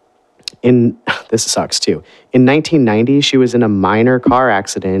 This sucks too. In 1990, she was in a minor car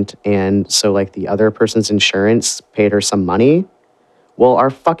accident, and so like the other person's insurance paid her some money. Well, our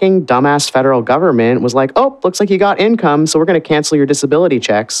fucking dumbass federal government was like, "Oh, looks like you got income, so we're going to cancel your disability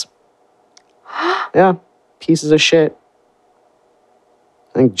checks." Yeah, pieces of shit.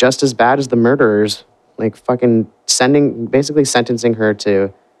 I think just as bad as the murderers, like fucking basically sentencing her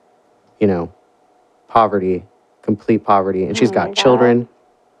to, poverty, complete poverty, and she's Oh got my children.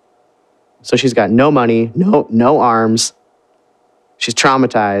 So she's got no money, no arms. She's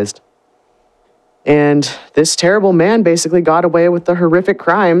traumatized. And this terrible man basically got away with the horrific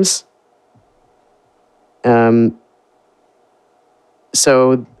crimes.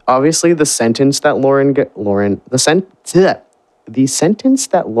 So obviously the sentence that the sentence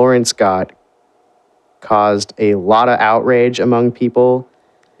that Lawrence got caused a lot of outrage among people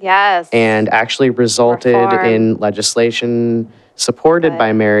Yes. and actually resulted Reform. in legislation supported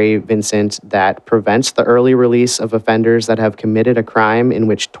by Mary Vincent that prevents the early release of offenders that have committed a crime in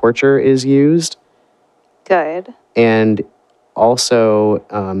which torture is used. Good. And also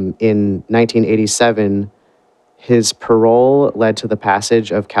in 1987, his parole led to the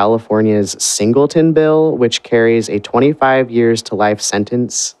passage of California's Singleton Bill, which carries a 25 years to life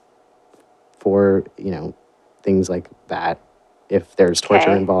sentence for, things like that, if there's torture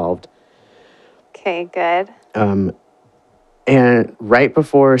Okay. involved. Okay, good. And right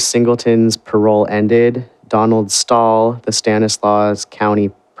before Singleton's parole ended, Donald Stahl, the Stanislaus County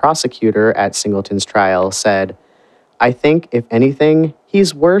prosecutor at Singleton's trial, said, "I think, if anything,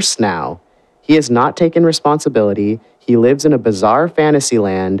 he's worse now. He has not taken responsibility. He lives in a bizarre fantasy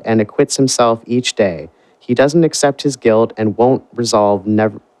land and acquits himself each day. He doesn't accept his guilt and won't resolve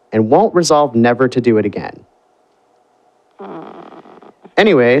never to do it again."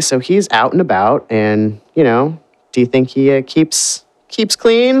 Anyway, so he's out and about, and do you think he keeps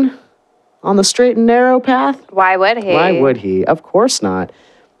clean? on the straight and narrow path? Why would he? Why would he? Of course not.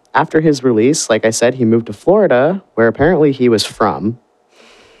 After his release, like I said, he moved to Florida, where apparently he was from.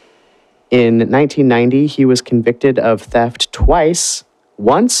 In 1990, he was convicted of theft twice,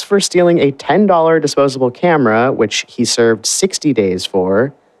 once for stealing a $10 disposable camera, which he served 60 days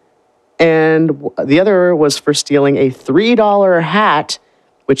for, and the other was for stealing a $3 hat,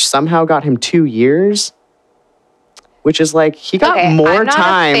 which somehow got him 2 years. Which is like, he got Okay, more I'm not a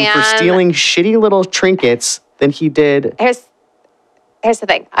time for fan. stealing shitty little trinkets than he did. Here's the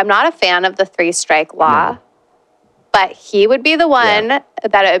thing. I'm not a fan of the 3-strike law, but he would be the one that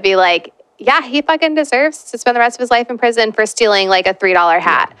it would be like, yeah, he fucking deserves to spend the rest of his life in prison for stealing like a $3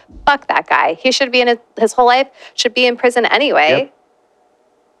 hat. Fuck that guy. He should be in his whole life should be in prison anyway.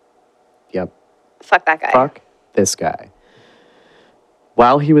 Yep. Fuck that guy. Fuck this guy.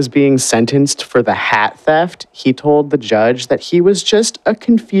 While he was being sentenced for the hat theft, he told the judge that he was just a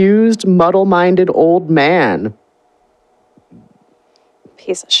confused, muddle-minded old man.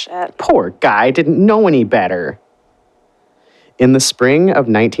 Piece of shit. Poor guy didn't know any better. In the spring of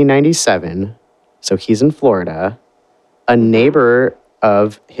 1997, so he's in Florida, a neighbor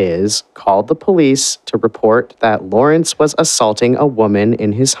of his called the police to report that Lawrence was assaulting a woman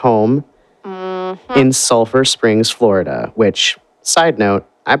in his home in Sulphur Springs, Florida, which, side note,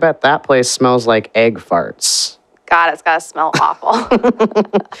 I bet that place smells like egg farts. God, it's gotta smell awful.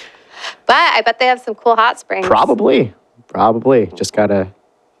 But I bet they have some cool hot springs. Probably. Just gotta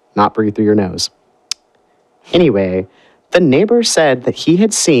not breathe through your nose. Anyway, the neighbor said that he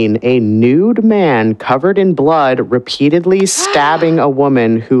had seen a nude man covered in blood repeatedly stabbing a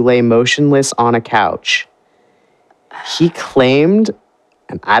woman who lay motionless on a couch. He claimed,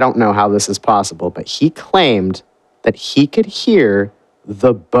 and I don't know how this is possible, but he claimed that he could hear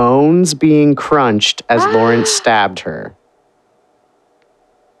the bones being crunched as Lawrence stabbed her.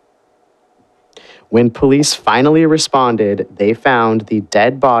 When police finally responded, they found the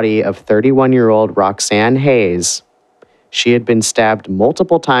dead body of 31-year-old Roxanne Hayes. She had been stabbed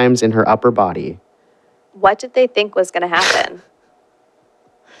multiple times in her upper body. What did they think was gonna happen?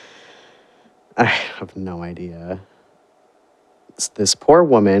 I have no idea. This poor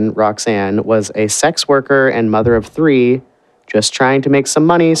woman, Roxanne, was a sex worker and mother of 3, just trying to make some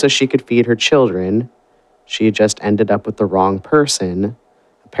money so she could feed her children. She just ended up with the wrong person.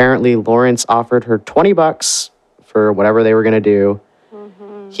 Apparently, Lawrence offered her $20 for whatever they were going to do.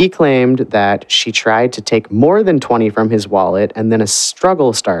 He claimed that she tried to take more than 20 from his wallet, and then a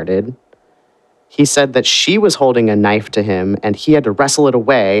struggle started. He said that she was holding a knife to him, and he had to wrestle it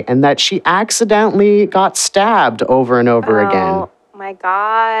away, and that she accidentally got stabbed over and over again. Oh my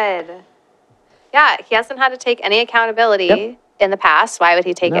God. Yeah, he hasn't had to take any accountability in the past. Why would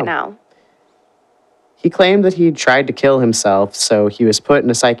he take it now? He claimed that he tried to kill himself, so he was put in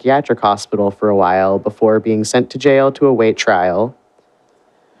a psychiatric hospital for a while before being sent to jail to await trial.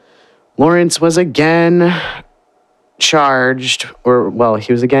 Lawrence was again charged,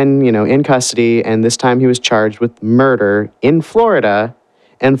 he was again, in custody, and this time he was charged with murder in Florida,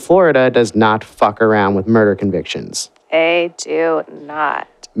 and Florida does not fuck around with murder convictions. They do not.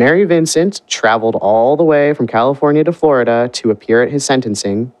 Mary Vincent traveled all the way from California to Florida to appear at his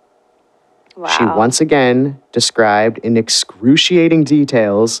sentencing. Wow. She once again described in excruciating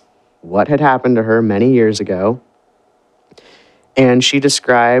details what had happened to her many years ago. And she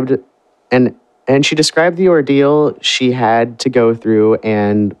described the ordeal she had to go through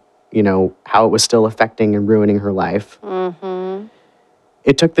and, how it was still affecting and ruining her life. Mm-hmm.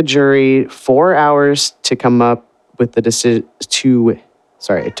 It took the jury 4 hours to come up with the decision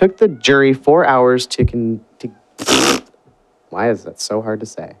it took the jury 4 hours to why is that so hard to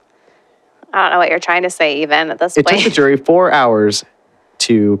say? I don't know what you're trying to say even at this It point. took the jury 4 hours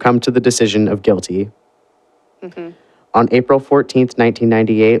to come to the decision of guilty. Mm-hmm. On April 14th,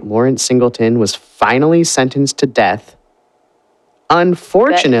 1998, Lawrence Singleton was finally sentenced to death.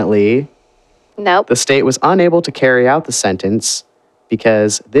 Unfortunately, Nope. the state was unable to carry out the sentence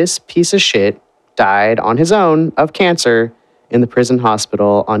because this piece of shit died on his own of cancer in the prison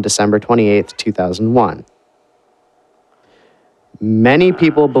hospital on December 28th, 2001. Many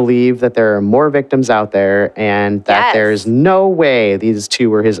people believe that there are more victims out there and that Yes. there's no way these two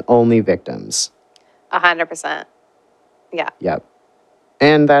were his only victims. 100%. Yeah. Yep.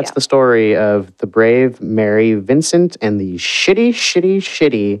 And that's Yeah. the story of the brave Mary Vincent and the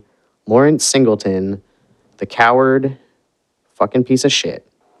shitty Lawrence Singleton, the coward fucking piece of shit.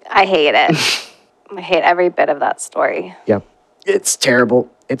 I hate it. I hate every bit of that story. Yep. It's terrible.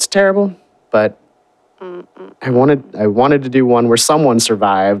 But I wanted to do one where someone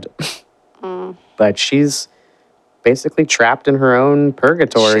survived. But she's basically trapped in her own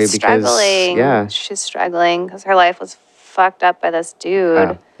purgatory She's because struggling. yeah, She's struggling because her life was fucked up by this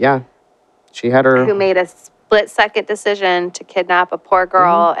dude yeah, she had her who made a split-second decision to kidnap a poor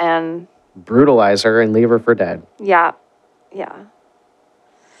girl and brutalize her and leave her for dead. yeah.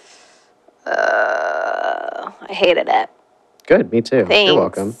 I hated it. Good, me too. Thanks. You're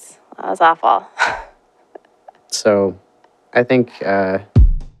welcome. That was awful. So, I think the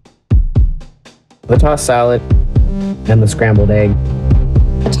tossed salad and the scrambled egg.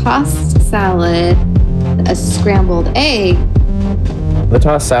 A tossed salad, a scrambled egg, The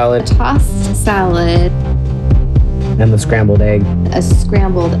tossed salad tossed salad, and the scrambled egg. a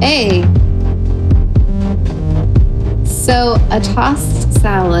scrambled egg. So, a tossed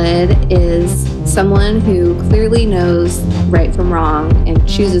salad is someone who clearly knows right from wrong and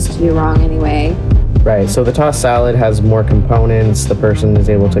chooses to do wrong anyway. Right. So the tossed salad has more components. The person is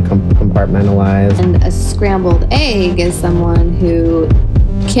able to compartmentalize. And a scrambled egg is someone who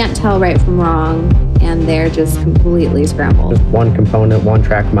can't tell right from wrong and they're just completely scrambled. Just one component, one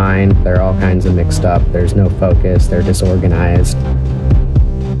track mind. They're all kinds of mixed up. There's no focus. They're disorganized.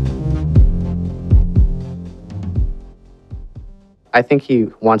 I think he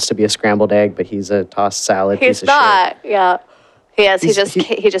wants to be a scrambled egg, but he's a tossed salad piece He's of not. Yeah. He is. He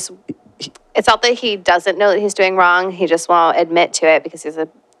He's- just. It's not that he doesn't know that he's doing wrong. He just won't admit to it because he's a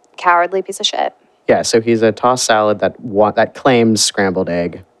cowardly piece of shit. Yeah, so he's a tossed salad that claims scrambled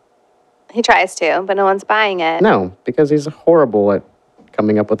egg. He tries to, but no one's buying it. No, because he's horrible at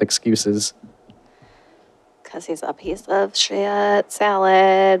coming up with excuses. Because he's a piece of shit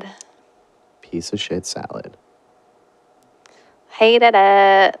salad. Piece of shit salad. Hated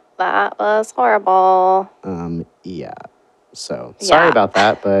it. That was horrible. Yeah. So sorry Yeah. about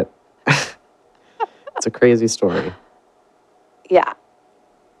that, but it's a crazy story. Yeah.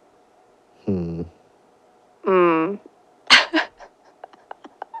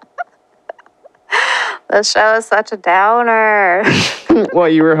 This show is such a downer. What,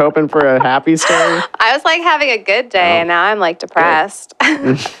 you were hoping for a happy story? I was like having a good day, and now I'm like depressed.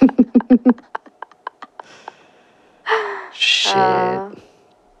 Shit. Okay,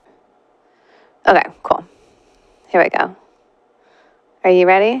 cool. Here we go. Are you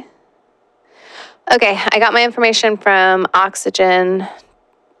ready? Okay, I got my information from Oxygen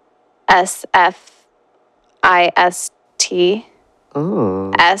SFIST.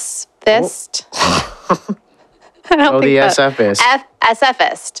 Oh. SFIST. I don't Oh, think the so. SFist.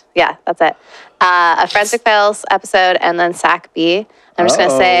 SFist. Yeah, that's it. A Forensic Files episode and then SAC B. I'm just going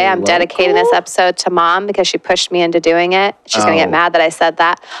to say I'm dedicating this episode to Mom because she pushed me into doing it. She's going to get Oh. mad that I said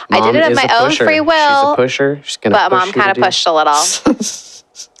that. I Mom did it of is my a own pusher. free will. She's a pusher. She's gonna but push Mom you kind of to do- pushed a little.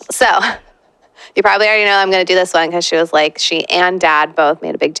 So you probably already know I'm going to do this one because she was like, she and Dad both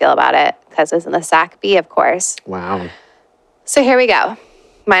made a big deal about it because it was in the SAC B, of course. Wow. So here we go.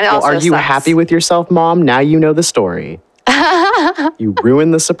 Mine Well, also are you sucks. happy with yourself, Mom? Now you know the story. You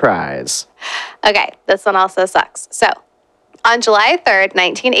ruined the surprise. Okay, this one also sucks. So, on July 3rd,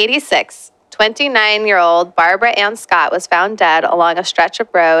 1986, 29-year-old Barbara Ann Scott was found dead along a stretch of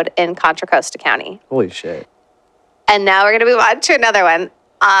road in Contra Costa County. Holy shit. And now we're going to move on to another one.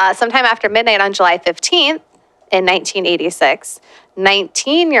 Sometime after midnight on July 15th in 1986,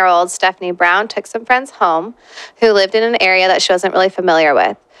 19-year-old Stephanie Brown took some friends home who lived in an area that she wasn't really familiar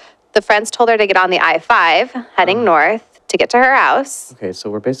with. The friends told her to get on the I-5, heading north to get to her house, Okay, so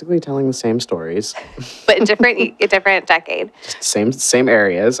we're basically telling the same stories. but in a different decade. Same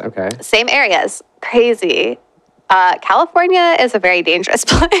areas. Okay. Same areas. Crazy. California is a very dangerous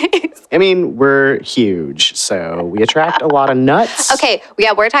place. I mean, we're huge, so we attract a lot of nuts. Okay,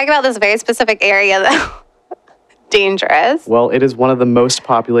 yeah, we're talking about this very specific area though. Dangerous. Well, it is one of the most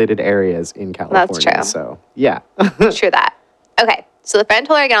populated areas in California. true. So, yeah. True that. Okay, so the friend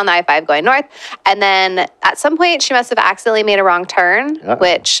told her to get on the I-5 going north, and then at some point she must have accidentally made a wrong turn, Uh-oh.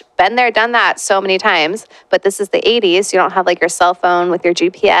 which been there, done that so many times. But this is the 80s. You don't have like your cell phone with your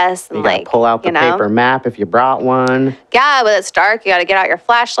GPS and You gotta like pull out the you know? paper map if you brought one. Yeah, but it's dark. You got to get out your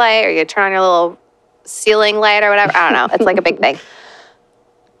flashlight or you turn on your little ceiling light or whatever. I don't know. It's like a big thing.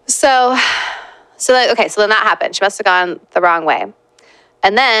 So then that happened. She must have gone the wrong way.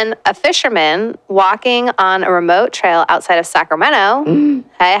 And then a fisherman walking on a remote trail outside of Sacramento,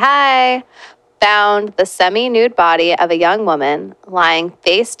 hi, found the semi-nude body of a young woman lying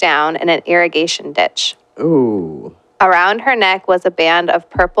face down in an irrigation ditch. Ooh, Around her neck was a band of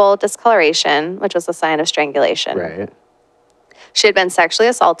purple discoloration, which was a sign of strangulation. right. She had been sexually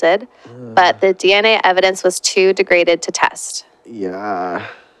assaulted, but the DNA evidence was too degraded to test. Yeah.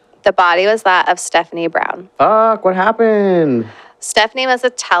 The body was that of Stephanie Brown. Fuck, what happened? Stephanie was a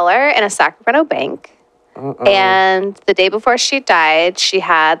teller in a Sacramento bank. And the day before she died, she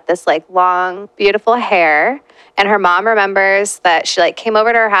had this like long, beautiful hair. And her mom remembers that she like came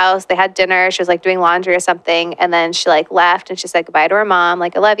over to her house. They had dinner. She was like doing laundry or something. And then she like left and she said goodbye to her mom.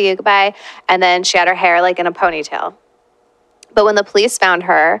 Like, I love you. Goodbye. And then she had her hair like in a ponytail. But when the police found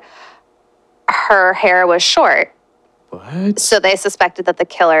her, her hair was short. What? So they suspected that the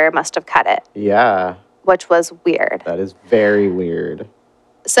killer must have cut it, Yeah, which was weird. that is very weird.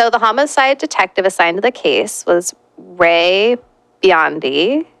 So the homicide detective assigned to the case was Ray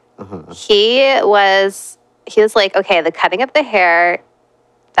Biondi. He was like, okay, the cutting of the hair,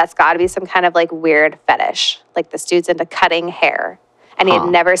 that's got to be some kind of like weird fetish. Like this dude's into cutting hair, and he had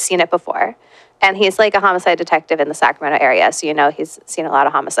never seen it before. And he's like a homicide detective in the Sacramento area, so you know he's seen a lot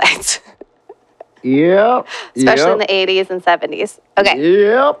of homicides, Yep. especially in the 80s and 70s. Okay.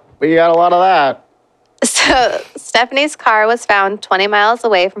 Yep. We got a lot of that. So Stephanie's car was found 20 miles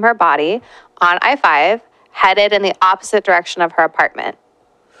away from her body on I-5, headed in the opposite direction of her apartment.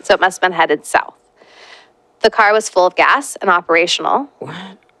 So it must have been headed south. The car was full of gas and operational.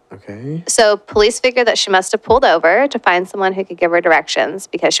 What? Okay. So police figured that she must have pulled over to find someone who could give her directions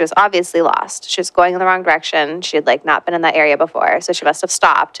because she was obviously lost. She was going in the wrong direction. She had like not been in that area before. So she must have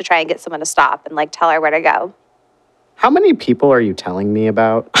stopped to try and get someone to stop and like tell her where to go. How many people are you telling me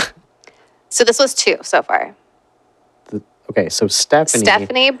about? So this was 2 so far. Okay, so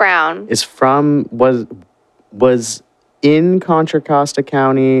Stephanie Brown. is from was in Contra Costa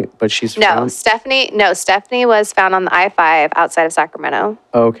County, but she's from Stephanie was found on the I-5 outside of Sacramento.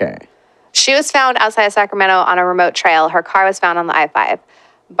 Okay. She was found outside of Sacramento on a remote trail. Her car was found on the I-5.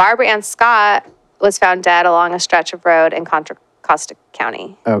 Barbara Ann Scott was found dead along a stretch of road in Contra Costa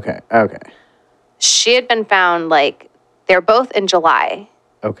County. Okay. She had been found like, they were both in July.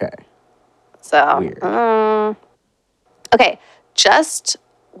 Okay. So, Weird. Okay, just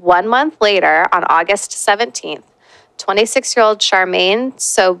 1 month later, on August 17th, 26-year-old Charmaine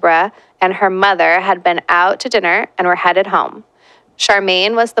Sobra and her mother had been out to dinner and were headed home.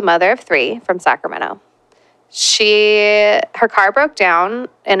 Charmaine was the mother of 3 from Sacramento. Her car broke down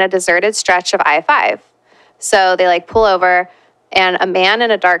in a deserted stretch of I-5. So they like pull over, and a man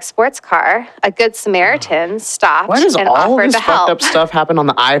in a dark sports car, a good Samaritan, stopped Why does and all offered this to fucked help. up stuff happen on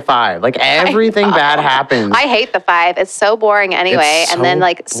the I-5? Like everything bad happens. I hate the 5. It's so boring anyway, It's and then so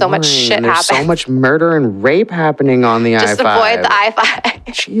like so much boring, shit and there's happens. so much murder and rape happening on the Just I-5. avoid the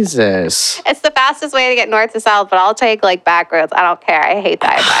I-5. Jesus. It's the fastest way to get north to south, but I'll take like back roads. I don't care. I hate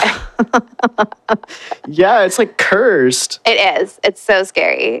the I-5. Yeah, it's like cursed. It is. It's so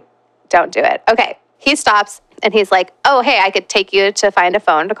scary. Don't do it. Okay. He stops and he's like, oh, hey, I could take you to find a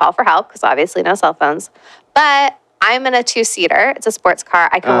phone to call for help because obviously no cell phones. But I'm in a 2-seater. It's a sports car.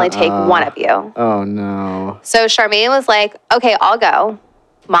 I can only take one of you. Oh, no. So Charmaine was like, okay, I'll go.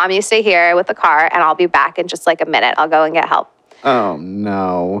 Mom, you stay here with the car and I'll be back in just like a minute. I'll go and get help. Oh,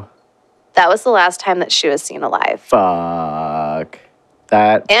 no. That was the last time that she was seen alive. Fuck.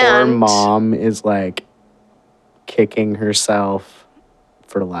 That poor And- mom is like kicking herself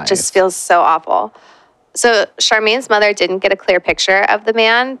for life. Just feels so awful. So Charmaine's mother didn't get a clear picture of the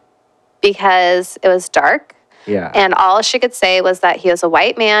man because it was dark. Yeah. And all she could say was that he was a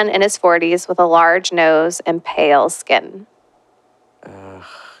white man in his 40s with a large nose and pale skin.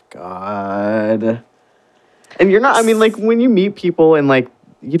 God. And you're not, I mean, like when you meet people and like,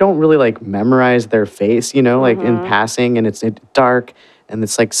 you don't really like memorize their face, you know, like in passing and it's dark and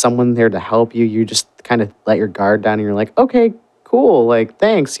it's like someone there to help you. You just kind of let your guard down and you're like, okay, cool. Like,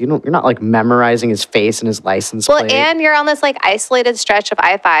 thanks. You're not like memorizing his face and his license Well, plate. and you're on this like isolated stretch of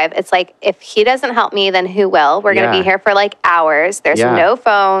I-5. It's like, if he doesn't help me, then who will? We're going to Yeah. be here for like hours. There's Yeah. no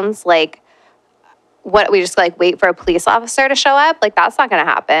phones. Like, what, we just like wait for a police officer to show up? Like, that's not going to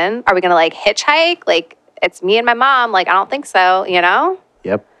happen. Are we going to like hitchhike? Like, it's me and my mom. Like, I don't think so, you know?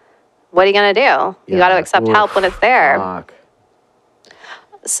 Yep. What are you going to do? You got to accept Oof, help when it's there. Fuck.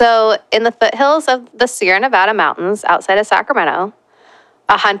 So, in the foothills of the Sierra Nevada mountains outside of Sacramento,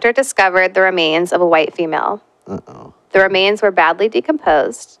 a hunter discovered the remains of a white female. Uh-oh. The remains were badly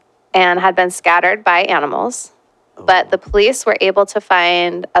decomposed and had been scattered by animals, but the police were able to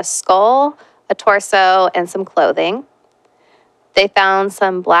find a skull, a torso, and some clothing. They found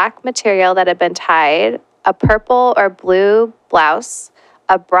some black material that had been tied, a purple or blue blouse,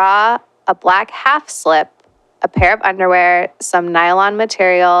 a bra, a black half slip, a pair of underwear, some nylon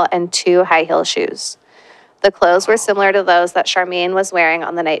material, and 2 high heel shoes. The clothes were similar to those that Charmaine was wearing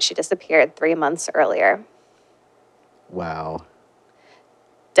on the night she disappeared 3 months earlier. Wow.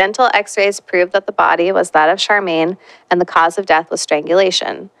 Dental x-rays proved that the body was that of Charmaine and the cause of death was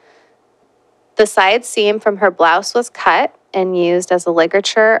strangulation. The side seam from her blouse was cut and used as a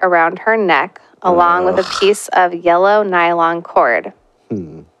ligature around her neck, along with a piece of yellow nylon cord.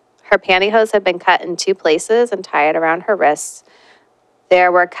 Her pantyhose had been cut in 2 places and tied around her wrists.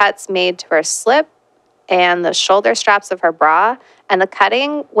 There were cuts made to her slip and the shoulder straps of her bra. And the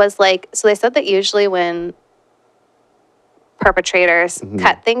cutting was like, so they said that usually when perpetrators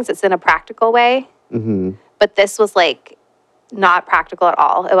cut things, it's in a practical way. But this was like not practical at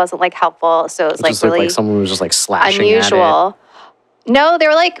all. It wasn't like helpful. So it was It like just looked really like someone was just like slashing unusual. No, they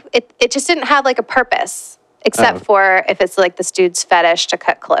were like, it just didn't have like a purpose, except for if it's like this dude's fetish to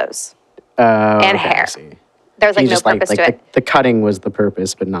cut clothes and hair. I see. There was like He no just purpose to it. the cutting was the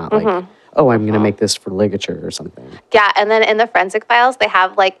purpose, but not like, oh, I'm going to make this for ligature or something. Yeah, and then in the forensic files, they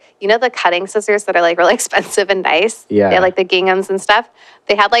have like, you know, the cutting scissors that are like really expensive and nice? Yeah. They have like the ginghams and stuff.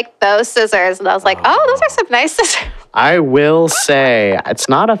 They had like those scissors, and I was like, oh, those are some nice scissors. I will say, it's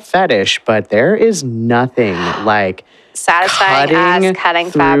not a fetish, but there is nothing like Satisfying as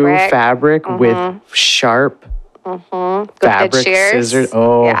cutting through fabric. with sharp Good fabric shears. scissors.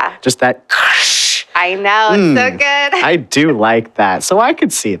 Oh, Yeah. just that. I know, it's so good. I do like that. So I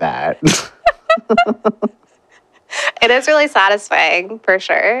could see that. It is really satisfying, for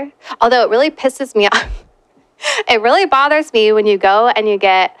sure. Although it really pisses me off. It really bothers me when you go and you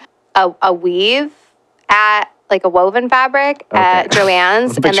get a weave at like a woven fabric at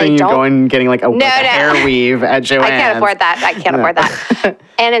Joann's, I'm and they picturing you don't. going and getting like a hair weave at Joann's. I can't afford that. I can't afford that.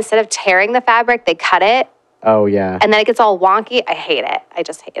 And instead of tearing the fabric, they cut it, Oh, yeah. and then it gets all wonky. I hate it. I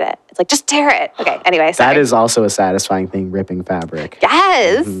just hate it. It's like, just tear it. Okay, anyway, sorry. That is also a satisfying thing, ripping fabric.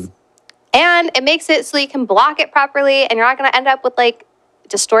 Yes. And it makes it so you can block it properly and you're not going to end up with like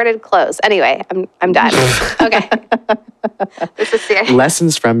distorted clothes. Anyway, I'm done. Okay. This is serious.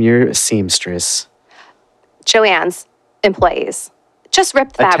 Lessons from your seamstress. Joann's employees. Just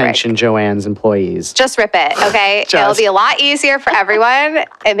rip the fabric. Attention, Joann's employees. Just rip it, okay? It'll be a lot easier for everyone.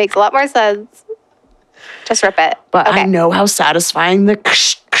 It makes a lot more sense. Just rip it. But okay. I know how satisfying the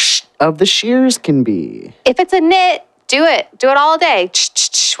of the shears can be. If it's a knit, do it. Do it all day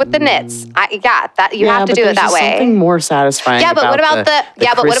with the knits. That you have to but do it there's that just way. something more satisfying. Yeah, but what about the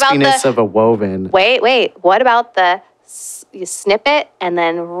crispiness what about the of a woven? Wait. What about you snip it and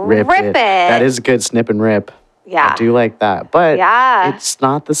then rip it? That is good snip and rip. Yeah. I do like that. But Yeah. it's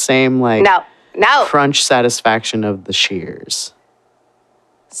not the same like No. crunch satisfaction of the shears.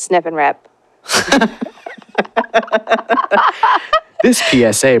 Snip and rip. This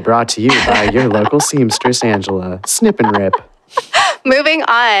PSA brought to you by your local seamstress, Angela. Snip and rip. Moving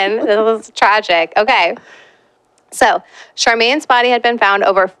on. This was tragic. Okay. So, Charmaine's body had been found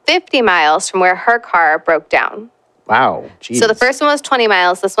over 50 miles from where her car broke down. Wow. Jeez. So the first one was 20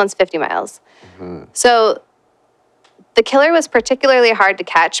 miles. This one's 50 miles. So the killer was particularly hard to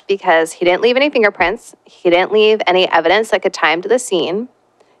catch because he didn't leave any fingerprints. He didn't leave any evidence that could tie him to the scene.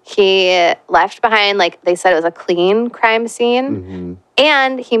 He left behind, like they said, it was a clean crime scene.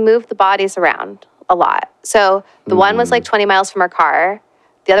 And he moved the bodies around a lot. So the one was like 20 miles from her car.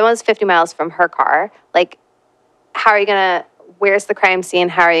 The other one was 50 miles from her car. Like, how are you going to, where's the crime scene?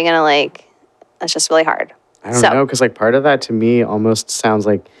 How are you going to like, that's just really hard. I don't know, because like part of that to me almost sounds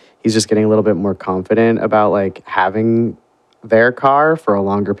like he's just getting a little bit more confident about like having their car for a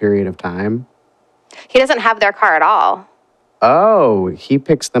longer period of time. He doesn't have their car at all. Oh, he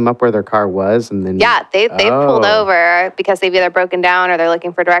picks them up where their car was and then... Yeah, they've pulled over because they've either broken down or they're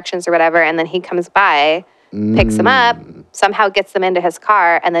looking for directions or whatever, and then he comes by, picks them up, somehow gets them into his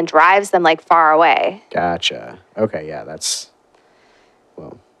car, and then drives them like far away. Gotcha. Okay, yeah, that's...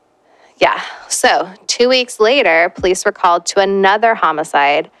 Well... Yeah. So 2 weeks later, police were called to another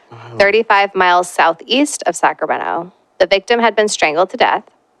homicide 35 miles southeast of Sacramento. The victim had been strangled to death.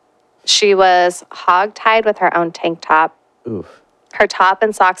 She was hog-tied with her own tank top. Oof. Her top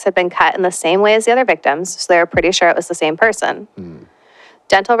and socks had been cut in the same way as the other victims, so they were pretty sure it was the same person.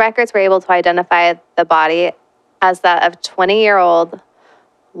 Dental records were able to identify the body as that of 20-year-old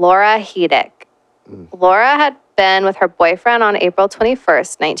Laura Hedick. Laura had been with her boyfriend on April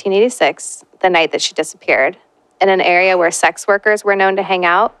 21st, 1986, the night that she disappeared, in an area where sex workers were known to hang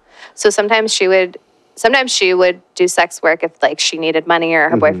out. So sometimes she would do sex work if like she needed money or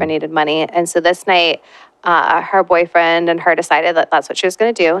her boyfriend needed money. And so this night, her boyfriend and her decided that that's what she was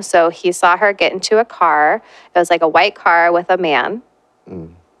going to do. So he saw her get into a car. It was like a white car with a man.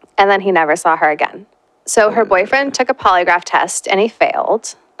 And then he never saw her again. So her boyfriend took a polygraph test and he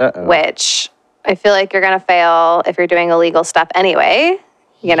failed, which I feel like you're going to fail if you're doing illegal stuff anyway,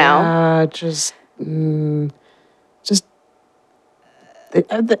 you know? I just don't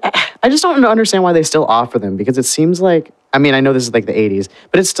understand why they still offer them, because it seems like, I mean, I know this is like the 80s,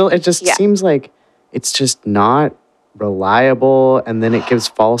 but it just seems like it's just not reliable, and then it gives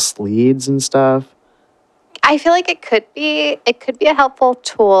false leads and stuff. I feel like it could be a helpful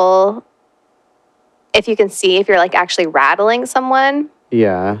tool if you can see if you're like actually rattling someone.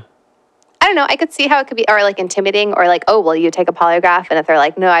 Yeah. I don't know. I could see how it could be, or like intimidating, or like, oh, will you take a polygraph? And if they're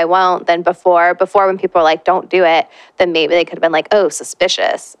like, no, I won't, then before when people are like, don't do it, then maybe they could have been like, oh,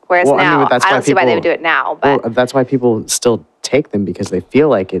 suspicious. Whereas Well, I mean, now, but that's I why don't see why they people- would do it now. But Well, that's why people still take them, because they feel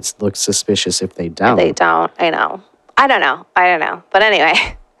like it looks suspicious if they don't. they don't. I know. I don't know. But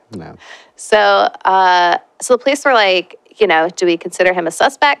anyway, No. so the police were like, you know, do we consider him a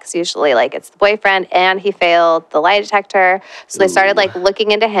suspect? Because usually, like, it's the boyfriend, and he failed the lie detector. So they started like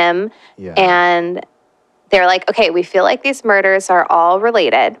looking into him, Yeah. and they were like, okay, we feel like these murders are all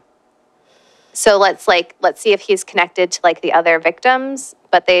related. So let's see if he's connected to like the other victims.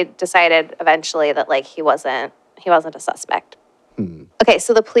 But they decided eventually that like he wasn't a suspect. Okay,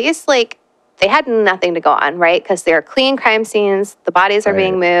 so the police they had nothing to go on, right? Because they're clean crime scenes, the bodies are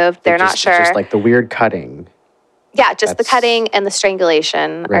being Right. moved, they're not sure. Just like the weird cutting. Yeah, just the That's- cutting and the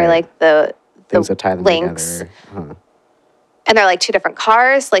strangulation are Right. like the Things that tie them links. together. Huh. And they're like two different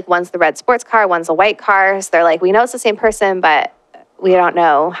cars. Like one's the red sports car, one's a white car. So they're like, we know it's the same person, but we don't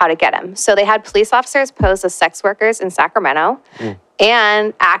know how to get him. So they had police officers pose as sex workers in Sacramento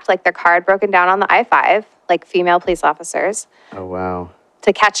and act like their car had broken down on the I-5, like female police officers, Oh, wow.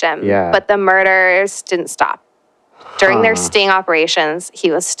 to catch him. Yeah. But the murders didn't stop. During their Huh. sting operations,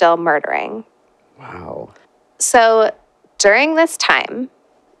 he was still murdering. Wow. So during this time,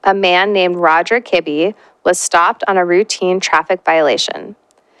 a man named Roger Kibbe was stopped on a routine traffic violation.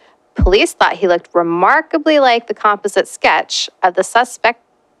 Police thought he looked remarkably like the composite sketch of the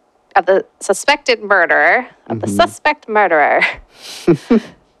suspected murderer,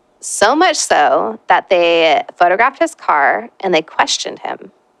 So much so that they photographed his car and they questioned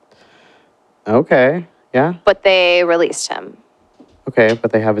him, Okay. Yeah. but they released him. Okay.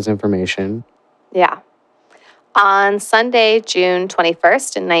 But they have his information. Yeah. On Sunday, June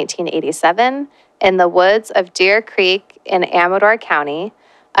 21st in 1987, in the woods of Deer Creek in Amador County,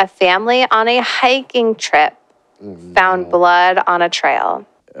 a family on a hiking trip found blood on a trail.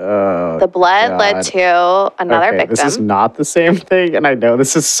 Oh, The blood led God. to another Okay, victim. This is not the same thing, and I know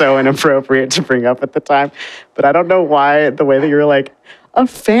this is so inappropriate to bring up at the time, but I don't know why the way that you're like, a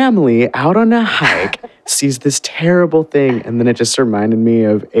family out on a hike sees this terrible thing, and then it just reminded me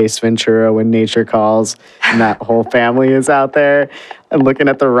of Ace Ventura when nature calls, and that whole family is out there and looking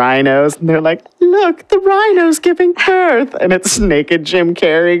at the rhinos, and they're like, look, the rhino's giving birth, and it's naked Jim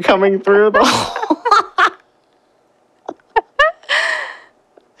Carrey coming through the whole...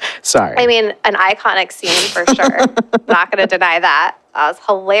 Sorry. I mean, an iconic scene for sure. Not going to deny that. That was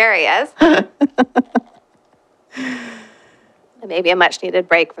hilarious. Maybe a much needed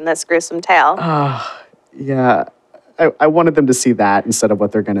break from this gruesome tale. Yeah, I wanted them to see that instead of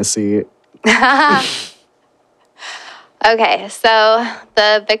what they're going to see. Okay, so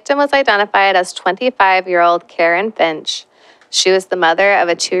the victim was identified as 25-year-old Karen Finch. She was the mother of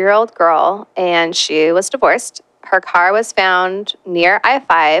a 2-year-old girl, and she was divorced. Her car was found near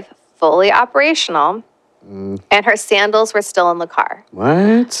I-5, fully operational, and her sandals were still in the car.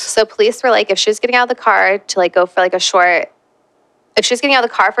 What? So police were like, if she was getting out of the car to like go for like a short, if she was getting out of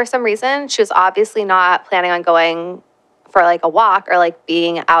the car for some reason, she was obviously not planning on going for like a walk or like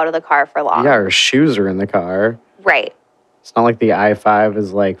being out of the car for long. Yeah, her shoes are in the car. Right. It's not like the I-5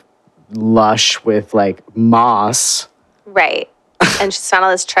 is like lush with like moss. Right. And she's found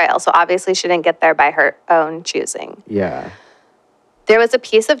on this trail. So obviously she didn't get there by her own choosing. Yeah. There was a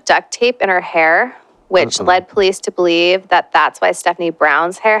piece of duct tape in her hair, which led police to believe that that's why Stephanie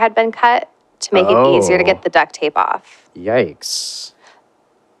Brown's hair had been cut, to make it easier to get the duct tape off. Yikes.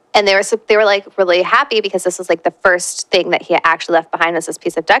 And they were like really happy because this was like the first thing that he actually left behind was this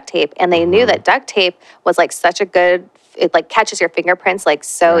piece of duct tape. And they knew that duct tape was like such a good, it like catches your fingerprints like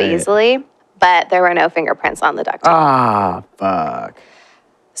so Right. easily, but there were no fingerprints on the duct tape. Ah, fuck.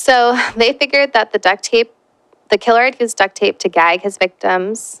 So they figured that the killer had used duct tape to gag his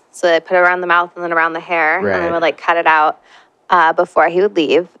victims. So they put it around the mouth and then around the hair and Right. then would like cut it out before he would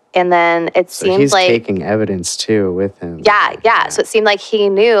leave. And then it So seemed he's like, taking evidence too with him. yeah. So it seemed like he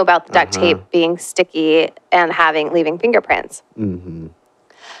knew about the duct tape being sticky and leaving fingerprints. Mm-hmm.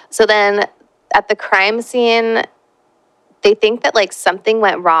 So then at the crime scene, they think that like something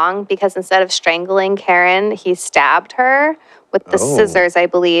went wrong because instead of strangling Karen, he stabbed her with the Oh. scissors, I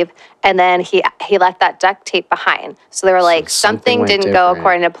believe, and then he left that duct tape behind. So they were like, something something went didn't go different.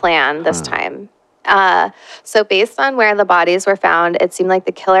 according to plan this time. So based on where the bodies were found, it seemed like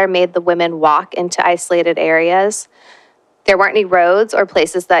the killer made the women walk into isolated areas. there weren't any roads or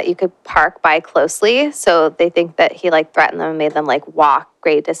places that you could park by closely. So they think that he like threatened them and made them like walk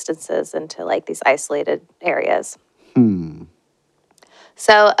great distances into like these isolated areas.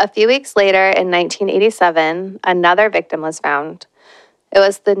 So a few weeks later in 1987, another victim was found. It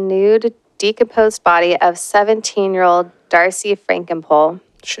was the nude, decomposed body of 17-year-old Darcy Frankenpole.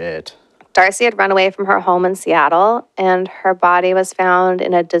 Shit. Darcy had run away from her home in Seattle, and her body was found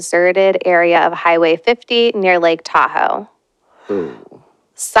in a deserted area of Highway 50 near Lake Tahoe. Ooh.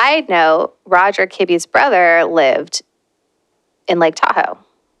 Side note, Roger Kibbe's brother lived in Lake Tahoe.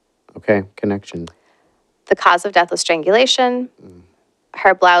 Okay, connection. The cause of death was strangulation.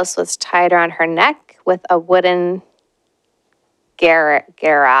 Her blouse was tied around her neck with a wooden garrote.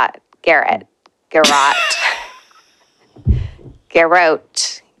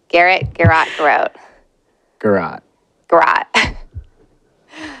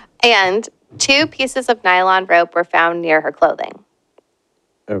 And 2 pieces of nylon rope were found near her clothing.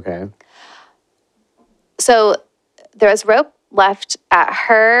 Okay. So there was rope left at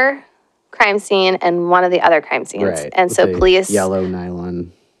her crime scene and one of the other crime scenes. Right. And with so the police, yellow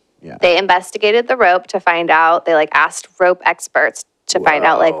nylon. Yeah. they investigated the rope to find out. They like asked rope experts to find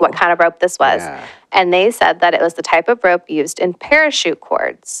out like what kind of rope this was. Yeah. And they said that it was the type of rope used in parachute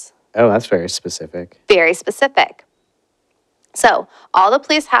cords. Oh, that's very specific. Very specific. So all the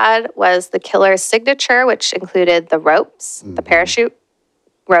police had was the killer's signature, which included the ropes, the parachute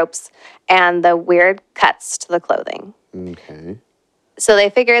ropes, and the weird cuts to the clothing. Okay. So they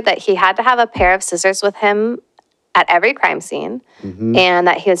figured that he had to have a pair of scissors with him at every crime scene and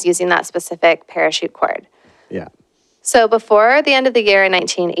that he was using that specific parachute cord. Yeah. So before the end of the year in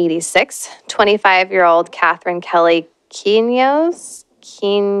 1986, 25-year-old Catherine Kelly Quinones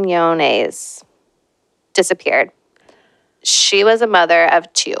disappeared. She was a mother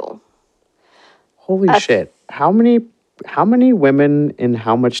of 2. Holy shit. How many women in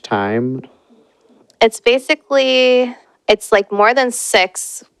how much time? It's like more than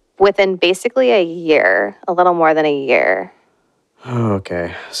 6 within basically a year, a little more than a year. Oh,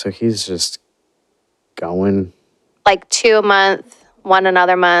 okay. So he's just going. Like 2 a month, 1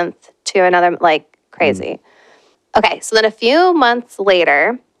 another month, 2 another, like crazy. Okay, so then a few months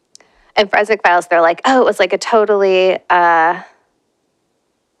later, in Forensic Files, they're like, oh, it was like a totally, it was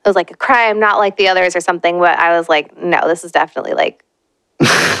like a crime, not like the others or something. But I was like, no, this is definitely like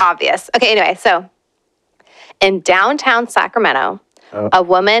obvious. Okay, anyway, so in downtown Sacramento, a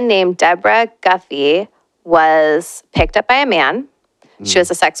woman named Deborah Guffey was picked up by a man. She was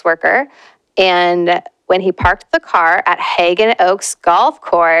a sex worker. And when he parked the car at Hagen Oaks Golf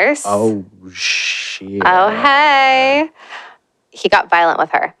Course. Oh, shit. Oh, hey. He got violent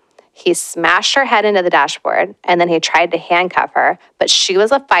with her. He smashed her head into the dashboard, and then he tried to handcuff her. But she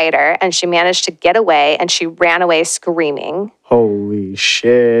was a fighter, and she managed to get away, and she ran away screaming. Holy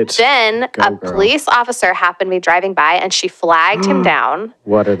shit. Then Go, girl. police officer happened to be driving by, and she flagged him down.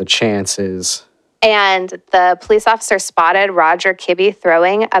 What are the chances? And the police officer spotted Roger Kibbe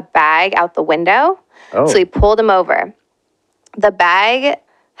throwing a bag out the window. Oh. So he pulled him over. The bag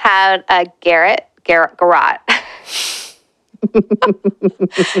had a garrote.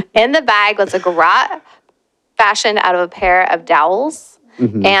 In the bag was a garrote fashioned out of a pair of dowels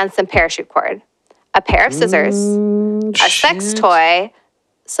and some parachute cord, a pair of scissors, a sex toy,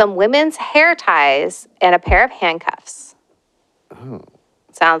 some women's hair ties, and a pair of handcuffs. Oh.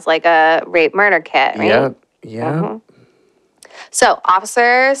 Sounds like a rape murder kit, right? Yeah. So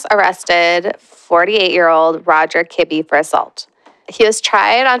officers arrested 48-year-old Roger Kibbe for assault. He was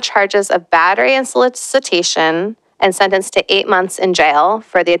tried on charges of battery and solicitation and sentenced to 8 months in jail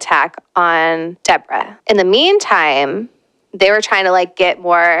for the attack on Deborah. In the meantime, they were trying to like get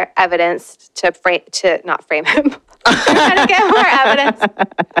more evidence not frame him. They were trying to get more evidence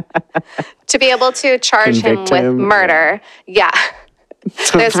to be able to charge Convict him with him, murder. Yeah.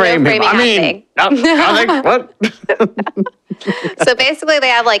 There's Frame no him. framing happening. What? So basically they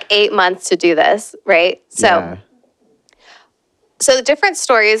have like 8 months to do this, right? So the different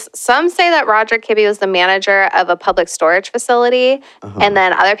stories, some say that Roger Kibbe was the manager of a public storage facility, and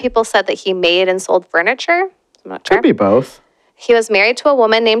then other people said that he made and sold furniture. I'm not sure. Could be both. He was married to a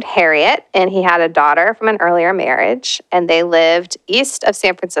woman named Harriet, and he had a daughter from an earlier marriage, and they lived east of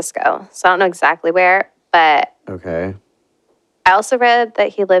San Francisco. So I don't know exactly where, but Okay. I also read that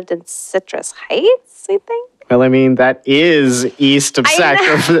he lived in Citrus Heights, I think. Well, I mean, that is east of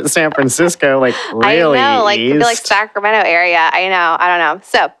San Francisco, like really I know, like east. I feel like Sacramento area. I know. I don't know.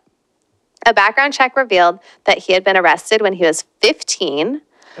 So, a background check revealed that he had been arrested when he was 15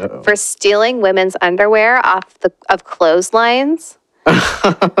 for stealing women's underwear of clotheslines.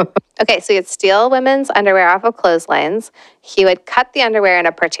 Okay, so he'd steal women's underwear off of clotheslines. He would cut the underwear in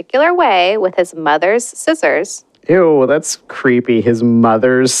a particular way with his mother's scissors. Ew, that's creepy. His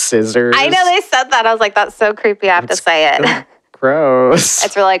mother's scissors. I know they said that. I was like, that's so creepy. I have to say it. Gross.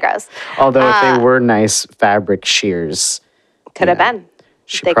 It's really gross. Although if they were nice fabric shears, Could have been.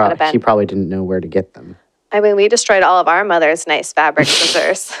 They could have been. he probably didn't know where to get them. I mean, we destroyed all of our mother's nice fabric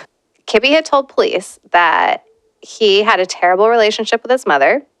scissors. Kibbe had told police that he had a terrible relationship with his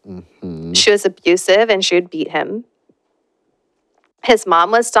mother. Mm-hmm. She was abusive and she would beat him. His mom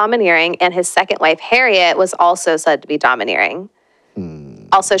was domineering, and his second wife, Harriet, was also said to be domineering.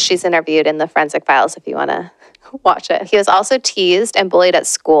 Also, she's interviewed in the Forensic Files if you want to watch it. He was also teased and bullied at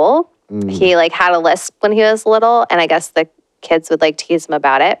school. He had a lisp when he was little, and I guess the kids would tease him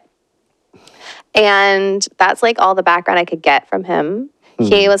about it. And that's all the background I could get from him.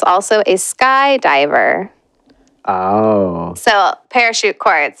 He was also a skydiver. Oh. So parachute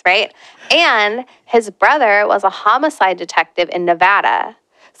cords, right? And his brother was a homicide detective in Nevada.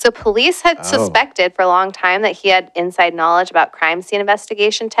 So police had suspected for a long time that he had inside knowledge about crime scene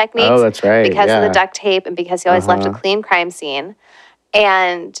investigation techniques. Oh, that's right. Because of the duct tape and because he always left a clean crime scene.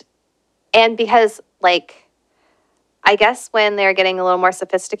 And because I guess when they're getting a little more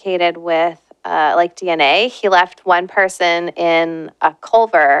sophisticated with DNA, he left one person in a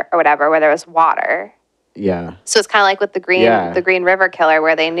culvert or whatever where there was water. Yeah. So it's kind of like with the Green River Killer,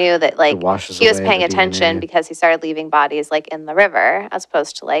 where they knew that he was paying attention DNA. because he started leaving bodies in the river as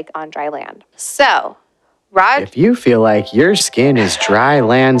opposed to on dry land. So, Rod, If you feel like your skin is dry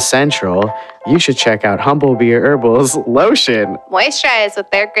land central, you should check out Humble Bee Herbal's lotion. moisturize with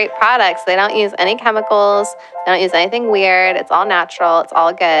their great products. They don't use any chemicals. They don't use anything weird. It's all natural. It's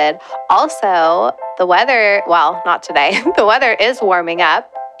all good. Also, the weather, well, not today. The weather is warming up.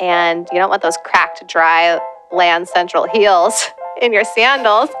 And you don't want those cracked, dry land central heels in your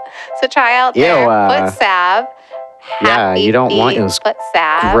sandals. So try out their foot salve. Happy you don't want Feet those foot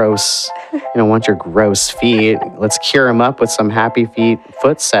salve. gross. You don't want your gross feet. Let's cure them up with some Happy Feet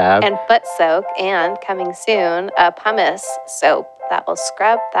foot salve. And foot soak. And coming soon, a pumice soap that will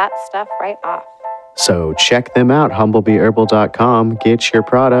scrub that stuff right off. So check them out, humblebeeherbal.com. Get your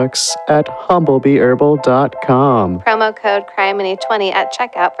products at humblebeeherbal.com. Promo code CRIMENY20 at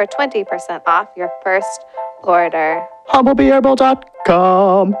checkout for 20% off your first order.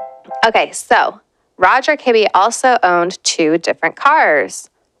 humblebeeherbal.com. Okay, so Roger Kibbe also owned 2 different cars.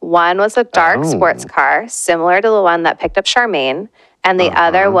 One was a dark sports car, similar to the one that picked up Charmaine, and the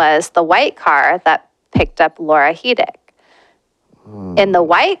other was the white car that picked up Laura Hedick. In the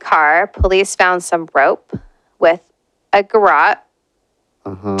white car, police found some rope with a garrote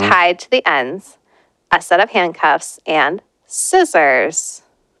tied to the ends, a set of handcuffs, and scissors.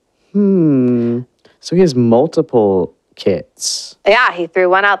 So he has multiple kits. Yeah, he threw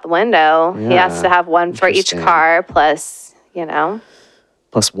one out the window. He has Yeah, to have one for each interesting. car, plus,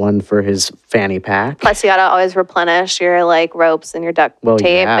 Plus one for his fanny pack. Plus you gotta always replenish your ropes and your duct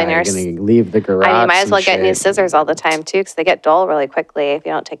tape and your. you're going to leave the garage. I mean, you might as well get new scissors all the time too, because they get dull really quickly if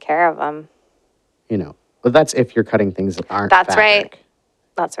you don't take care of them. But that's if you're cutting things that aren't That's fabric. right.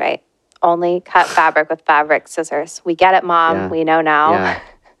 That's right. Only cut fabric with fabric scissors. We get it, Mom. Yeah. We know now. Yeah.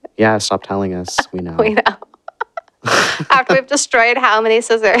 Yeah, stop telling us. We know. We know. After we've destroyed how many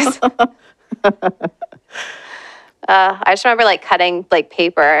scissors? I just remember cutting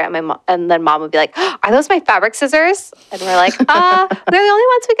paper, and then Mom would be like, "Are those my fabric scissors?" And we're like, "They're the only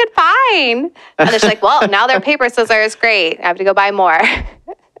ones we could find." And then she's like, "Well, now they're paper scissors. Great. I have to go buy more."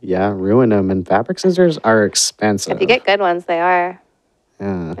 Yeah, ruin them. And fabric scissors are expensive. If you get good ones, they are.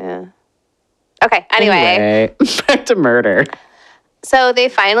 Yeah. Yeah. Okay. Anyway, back to murder. so they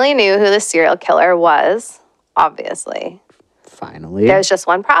finally knew who the serial killer was. Obviously, Finally. there's just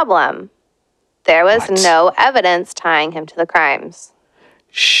one problem. There was What? no evidence tying him to the crimes.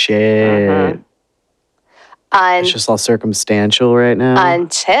 Shit. Un- It's just all circumstantial right now.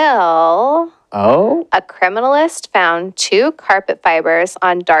 until Oh? a criminalist found 2 carpet fibers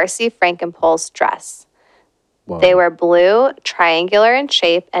on Darcy Frankenpole's dress. Whoa. They were blue, triangular in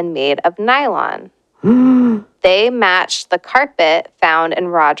shape, and made of nylon. They matched the carpet found in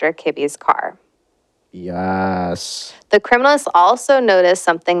Roger Kibbe's car. Yes. The criminalist also noticed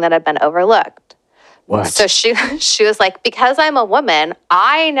something that had been overlooked. What? So she was like, because I'm a woman,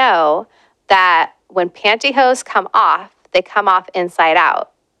 I know that when pantyhose come off, they come off inside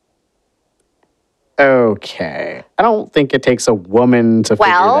out. Okay. I don't think it takes a woman to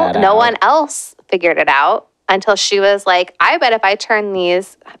figure Well, that out. no one else figured it out until she was like, I bet if I turn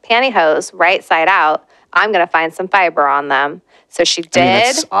these pantyhose right side out, I'm going to find some fiber on them. So she I mean, did.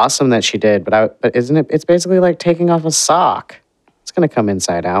 it's awesome that she did, but isn't it? It's basically like taking off a sock. It's going to come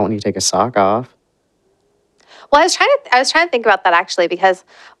inside out when you take a sock off. Well, I was trying to think about that actually, because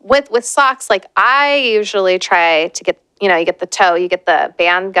with socks, like I usually try to get, you get the toe, you get the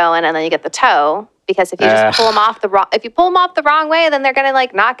band going, and then you get the toe. Because if you just pull them off the wrong way, then they're gonna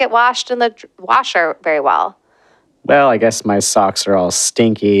like not get washed in the washer very well. Well, I guess my socks are all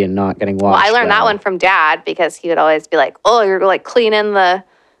stinky and not getting washed. Well, I learned that one from Dad, because he would always be like, "Oh, you're like cleaning the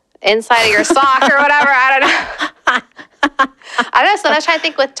inside of your sock or whatever." I don't know. I don't know. So I was trying to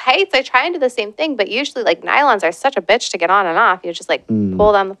think with tights, I try and do the same thing, but usually like nylons are such a bitch to get on and off. You just like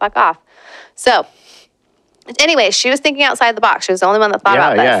pull them the fuck off. So anyway, she was thinking outside the box. She was the only one that thought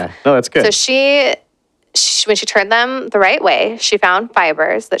about this. Yeah, no, that's good. So she, when she turned them the right way, she found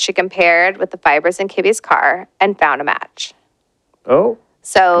fibers that she compared with the fibers in Kibby's car and found a match. Oh,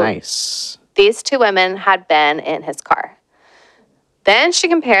 So nice. these two women had been in his car. Then she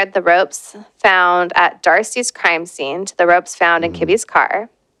compared the ropes found at Darcy's crime scene to the ropes found in Kibby's car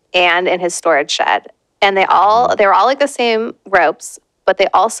and in his storage shed. And they were all like the same ropes, but they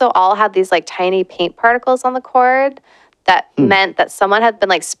also all had these like tiny paint particles on the cord that meant that someone had been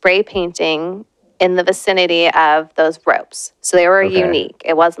like spray painting in the vicinity of those ropes. So they were unique.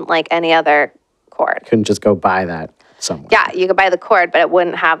 It wasn't like any other cord. Couldn't just go buy that somewhere. Yeah, you could buy the cord, but it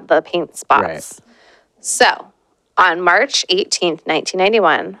wouldn't have the paint spots. Right. So on March 18th,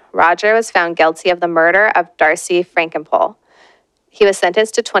 1991, Roger was found guilty of the murder of Darcy Frankenpole. He was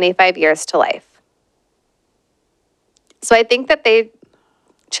sentenced to 25 years to life. So I think that they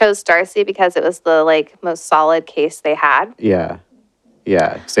chose Darcy because it was the like most solid case they had. Yeah.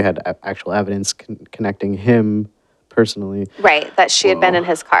 Yeah, because they had actual evidence connecting him personally. Right, that she had been in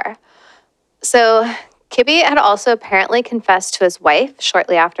his car. So Kibby had also apparently confessed to his wife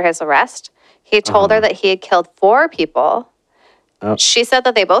shortly after his arrest. He told her that he had killed 4 people. Oh. She said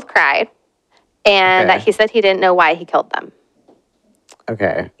that they both cried, and that he said he didn't know why he killed them.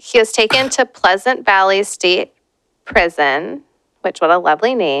 Okay. He was taken to Pleasant Valley State Prison, which, what a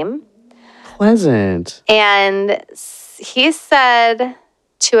lovely name. Pleasant. And he said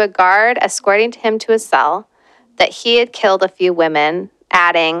to a guard escorting him to his cell that he had killed a few women,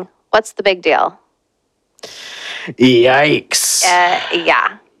 adding, "What's the big deal?" Yikes.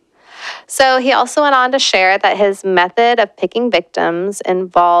 Yeah. So he also went on to share that his method of picking victims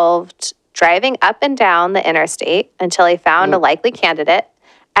involved driving up and down the interstate until he found a likely candidate,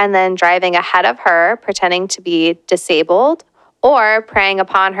 and then driving ahead of her, pretending to be disabled, or preying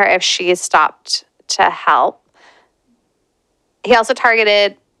upon her if she stopped to help. He also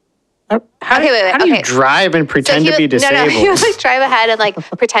targeted. How do you drive and pretend to be disabled? No, he would like drive ahead and like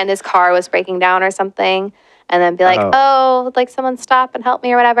pretend his car was breaking down or something, and then be like, "Oh, like someone stop and help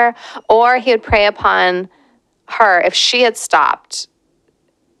me" or whatever. Or he would prey upon her if she had stopped.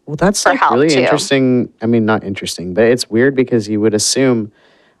 Well, that's for like help, really too. interesting. I mean, not interesting, but it's weird because you would assume,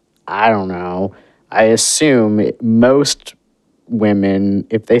 I don't know, I assume most women,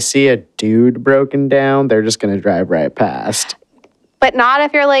 if they see a dude broken down, they're just going to drive right past. But not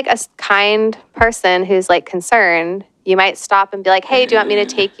if you're like a kind person who's like concerned. You might stop and be like, "Hey, do you want me to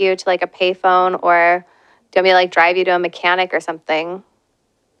take you to like a payphone, or do you want me to like drive you to a mechanic or something?"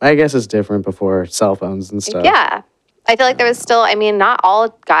 I guess it's different before cell phones and stuff. Yeah. I feel like there was still, I mean, not all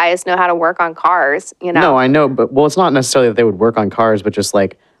guys know how to work on cars, you know? No, I know, but well, it's not necessarily that they would work on cars, but just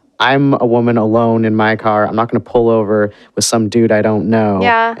like, I'm a woman alone in my car. I'm not going to pull over with some dude I don't know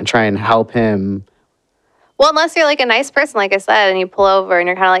and try and help him. Well, unless you're like a nice person, like I said, and you pull over and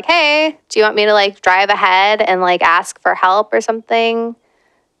you're kind of like, "Hey, do you want me to like drive ahead and like ask for help or something?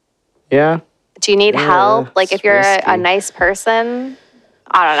 Yeah. Do you need help?" Like if you're a nice person,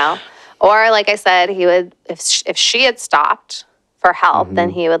 I don't know. Or like I said, he would, if she had stopped for help, then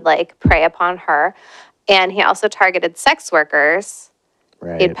he would like prey upon her. And he also targeted sex workers.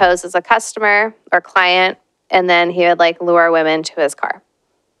 Right. He'd pose as a customer or client, and then he would like lure women to his car.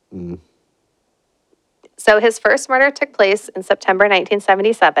 So his first murder took place in September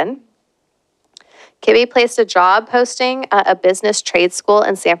 1977. Kibby placed a job posting at a business trade school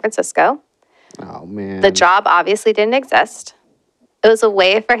in San Francisco. Oh, man. The job obviously didn't exist. It was a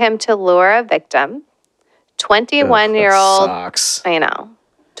way for him to lure a victim. 21-year-old. Sucks. I know.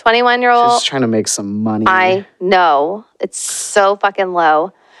 21-year-old. She's trying to make some money. I know. It's so fucking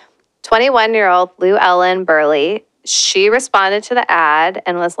low. 21-year-old Lou Ellen Burley. She responded to the ad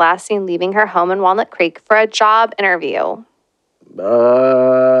and was last seen leaving her home in Walnut Creek for a job interview.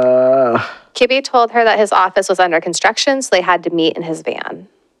 Kibby told her that his office was under construction, so they had to meet in his van.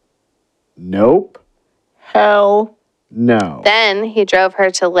 Nope. Hell no. Then he drove her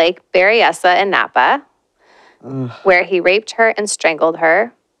to Lake Berryessa in Napa, where he raped her and strangled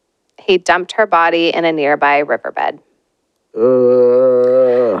her. He dumped her body in a nearby riverbed.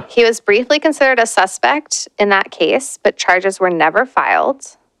 He was briefly considered a suspect in that case, but charges were never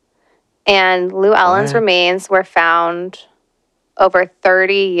filed. And Lou Ellen's What? remains were found over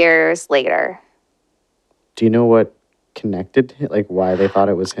 30 years later. Do you know what connected, like why they thought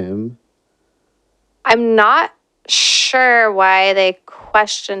it was him? I'm not sure why they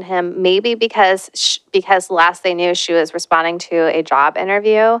questioned him. Maybe because last they knew she was responding to a job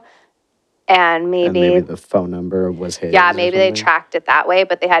interview, and And maybe maybe the phone number was his. yeah, or maybe they something? tracked it that way,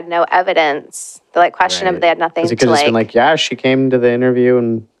 but they had no evidence. They like questioned him, but they had nothing 'Cause he to could have like. just been like, yeah, she came to the interview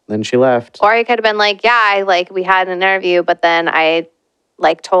and then she left. Or he could have been like, yeah, we had an interview, but then I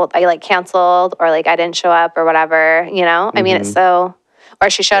canceled, or like I didn't show up or whatever, you know? I mean, it's so, or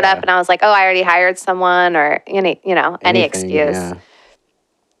she showed up Yeah. and I was like, oh, I already hired someone, or any Anything, excuse. Yeah.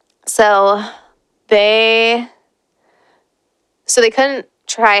 So they couldn't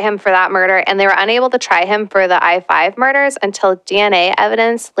try him for that murder, and they were unable to try him for the I-5 murders until DNA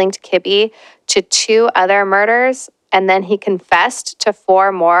evidence linked Kibbe to 2 other murders, and then he confessed to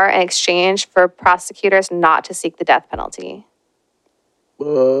 4 more in exchange for prosecutors not to seek the death penalty.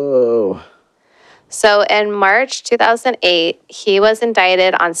 Whoa. So in March 2008, he was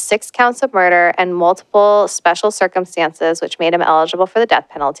indicted on 6 counts of murder and multiple special circumstances, which made him eligible for the death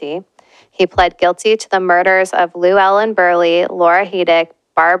penalty. He pled guilty to the murders of Lou Ellen Burley, Laura Haydick,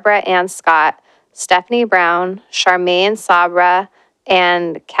 Barbara Ann Scott, Stephanie Brown, Charmaine Sabra,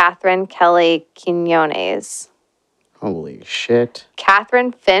 and Catherine Kelly Quinones. Holy shit.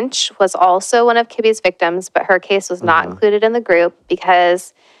 Catherine Finch was also one of Kibbe's victims, but her case was not included in the group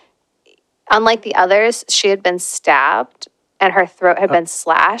because, unlike the others, she had been stabbed and her throat had been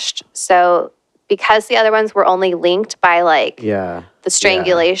slashed. So because the other ones were only linked by like Yeah. the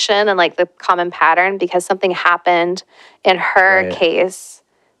strangulation and like the common pattern, because something happened in her Right. case,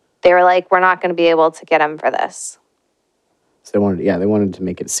 they were like, we're not going to be able to get him for this. So they wanted to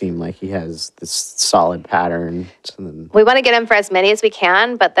make it seem like he has this solid pattern. And then We want to get him for as many as we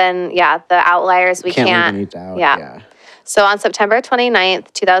can, but then, yeah, the outliers we can't can't. leave any doubt. Yeah. Yeah. So on September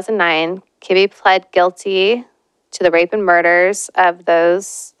 29th, 2009, Kibbe pled guilty to the rape and murders of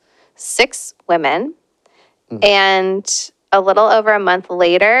those 6 women. And a little over a month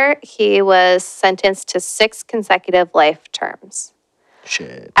later, he was sentenced to 6 consecutive life terms.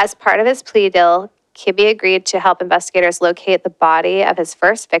 Shit. As part of his plea deal, Kibbe agreed to help investigators locate the body of his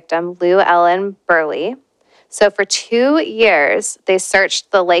first victim, Lou Ellen Burley. So for 2 years, they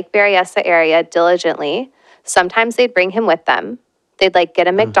searched the Lake Berryessa area diligently. Sometimes they'd bring him with them. They'd like get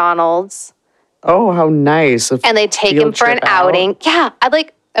a McDonald's Oh, how nice. and they'd take him for an outing. Yeah,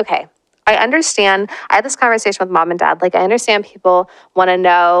 okay, I understand. I had this conversation with mom and dad. Like, I understand people want to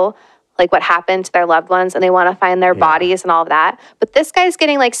know like what happened to their loved ones and they want to find their bodies and all of that. But this guy's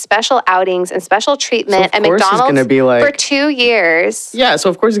getting like special outings and special treatment of at course he's McDonald's gonna be like- for 2 years. Yeah, so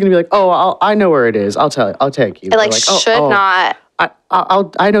of course he's gonna be like, oh, I know where it is. I'll take you. It like Or should not.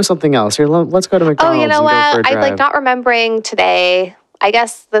 I know something else. Here, let's go to Oh, McDonald's you know and go for what? a I drive. like not remembering today. I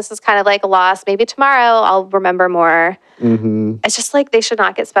guess this is kind of like a loss. Maybe tomorrow I'll remember more. Mm-hmm. It's just like they should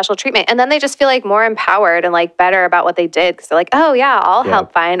not get special treatment. And then they just feel like more empowered and like better about what they did because they're like, oh yeah, I'll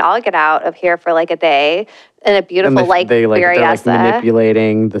help find. I'll get out of here for like a day in a beautiful And like they're like Berryessa.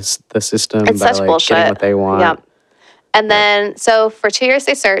 manipulating the system It's by such like bullshit. getting what they want. Yep. And then, so for 2 years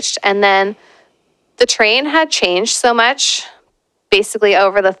they searched, and then the terrain had changed so much, basically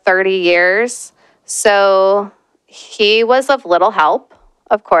over the 30 years. So he was of little help,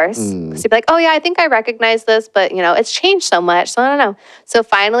 of course. Because he'd be like, oh yeah, I think I recognize this, but it's changed so much, so I don't know. So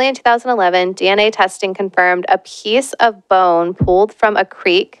finally in 2011, DNA testing confirmed a piece of bone pulled from a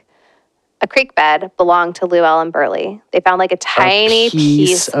creek bed belonged to Lou Ellen Burley. They found like a tiny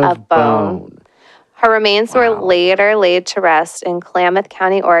piece of bone. Her remains were later laid to rest in Klamath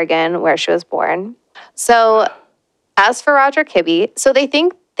County, Oregon, where she was born. So, as for Roger Kibbe, so they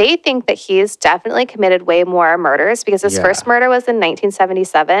think that he's definitely committed way more murders because his first murder was in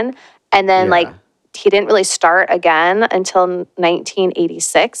 1977, and then he didn't really start again until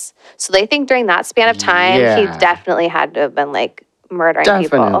 1986. So they think during that span of time, he definitely had to have been like murdering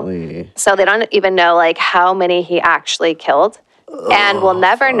people. Definitely. So they don't even know like how many he actually killed. And we'll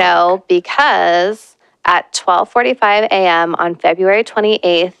never know because at 12:45 a.m. on February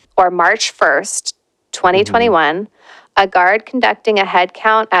 28th or March 1st, 2021, a guard conducting a head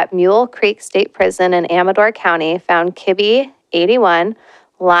count at Mule Creek State Prison in Amador County found Kibbe, 81,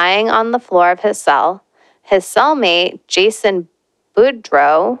 lying on the floor of his cell. His cellmate, Jason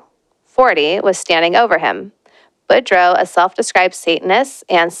Boudreau, 40, was standing over him. Boudreaux, a self-described Satanist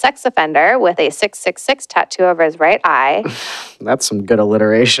and sex offender with a 666 tattoo over his right eye, That's some good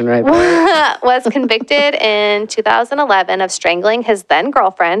alliteration right there. was convicted in 2011 of strangling his then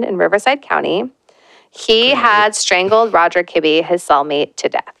girlfriend in Riverside County. He had strangled Roger Kibbe, his cellmate, to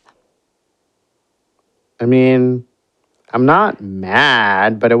death. I mean, I'm not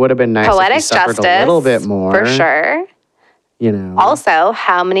mad, but it would have been nice if Poetic he suffered justice, a little bit more. for sure. You know. Also,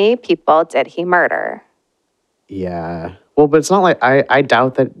 how many people did he murder? Yeah. Well, but it's not like I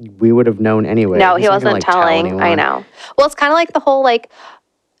doubt that we would have known anyway. No, He's he not gonna, wasn't tell telling. I anyone. know. Well, it's kind of like the whole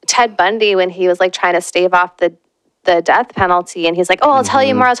Ted Bundy when he was trying to stave off the death penalty, and he's like, "Oh, I'll tell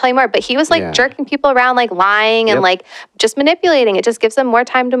you more. I'll tell you more." But he was Yeah. jerking people around, lying and Yep. just manipulating. It just gives them more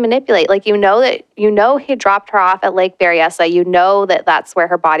time to manipulate. He dropped her off at Lake Berryessa. You know that's where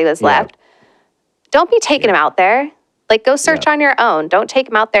her body was Yeah. left. Don't be taking him out there. Go search Yeah. on your own. Don't take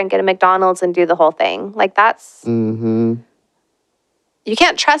him out there and get a McDonald's and do the whole thing. That's Mm-hmm. you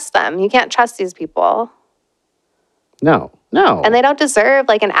can't trust them. You can't trust these people. No. And they don't deserve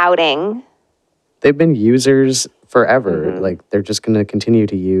an outing. They've been users forever. Mm-hmm. They're just going to continue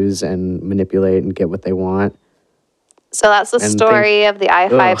to use and manipulate and get what they want. So that's the And story of the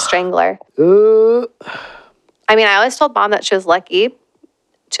I-5 Ugh. strangler. Uh, I mean, I always told Mom that she was lucky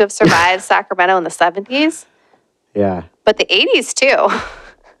to have survived Sacramento in the 70s, yeah. but the 80s too.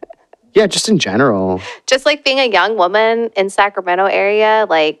 Yeah, just in general. Just being a young woman in Sacramento area,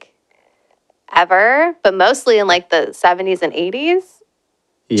 ever, but mostly in the 70s and 80s,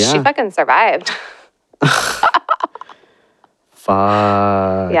 Yeah. she fucking survived.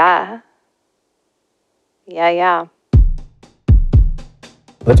 Fuck. Yeah. Yeah.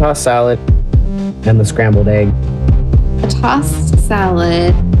 The tossed salad and the scrambled egg. A tossed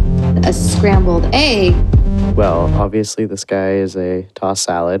salad, a scrambled egg. Well, obviously this guy is a tossed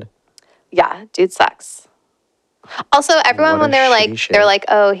salad. Yeah, dude sucks. Also, everyone What when a they were shitty they're shit. like,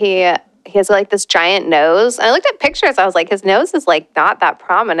 oh, he has this giant nose. And I looked at pictures. I was like, his nose is not that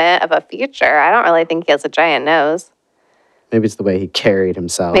prominent of a feature. I don't really think he has a giant nose. Maybe it's the way he carried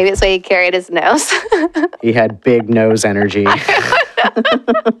himself. Maybe it's the way he carried his nose. He had big nose energy.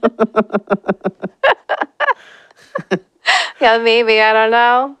 Yeah, maybe. I don't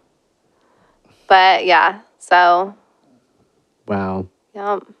know. But yeah, so Wow.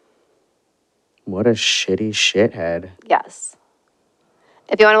 yeah, What a shitty shithead. yes.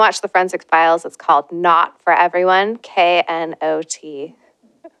 If you want to watch the Forensic Files, it's called Not for Everyone, KNOT.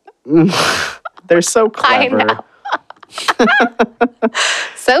 They're so I clever. know.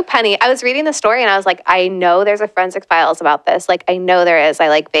 So Penny, I was reading the story and I was like, I know there's a Forensic Files about this. I know there is.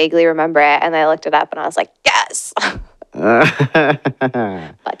 I vaguely remember it. And I looked it up and I was like, yes,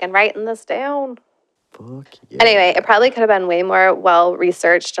 fucking writing this down. Fuck yeah. Anyway, it probably could have been way more well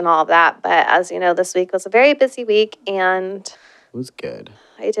researched and all of that. But as you know, this week was a very busy week and It was good.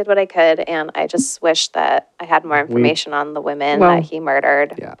 I did what I could. And I just wish that I had more information on the women well, that he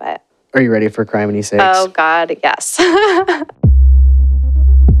murdered. yeah. But Are you ready for Criminy Sakes? oh God, yes.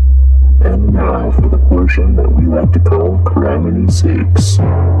 And now for the portion that we like to call Criminy Sakes,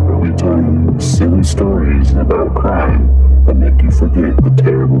 where we tell you silly stories about crime that make you forget the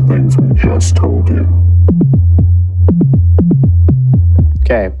terrible things we just told you.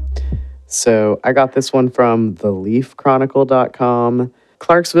 Okay. So I got this one from theleafchronicle.com.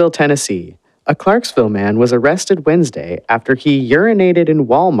 Clarksville, Tennessee. A Clarksville man was arrested Wednesday after he urinated in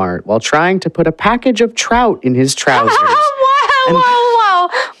Walmart while trying to put a package of trout in his trousers. Whoa.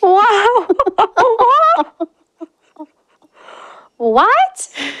 What?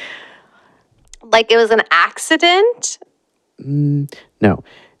 It was an accident? No.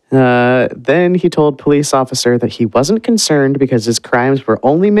 Then he told police officer that he wasn't concerned because his crimes were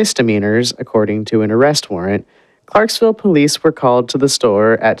only misdemeanors, according to an arrest warrant. Clarksville police were called to the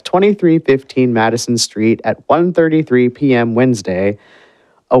store at 2315 Madison Street at 1:33 p.m. Wednesday.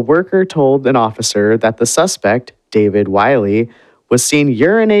 A worker told an officer that the suspect, David Wiley, was seen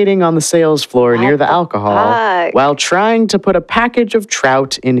urinating on the sales floor near the alcohol fuck? while trying to put a package of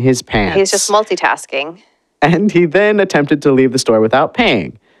trout in his pants. He's just multitasking. And he then attempted to leave the store without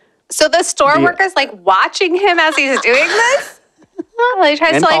paying. So the store The- worker's watching him as he's doing this? He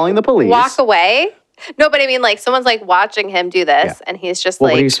tries And to calling the police. walk away? No, but I mean someone's watching him do this Yeah. and he's just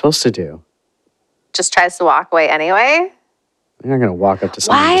Well, what are you supposed to do? just tries to walk away anyway. You're not going to walk up to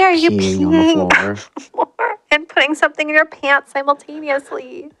someone Why who's are you peeing on the floor. And putting something in your pants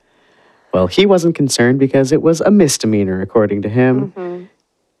simultaneously. Well, he wasn't concerned because it was a misdemeanor, according to him. Mm-hmm.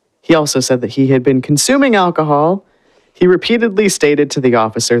 He also said that he had been consuming alcohol. He repeatedly stated to the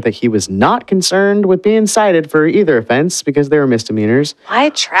officer that he was not concerned with being cited for either offense because they were misdemeanors. Why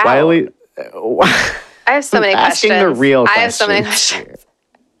trout? Wiley, I have so many asking questions. the real I have so many questions questions.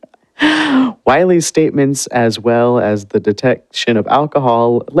 Wiley's statements, as well as the detection of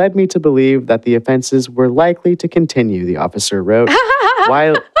alcohol, led me to believe that the offenses were likely to continue, the officer wrote.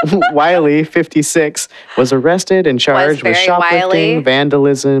 Wiley, 56, was arrested and charged with very shoplifting, wily.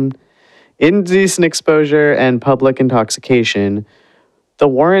 vandalism, indecent exposure, and public intoxication. The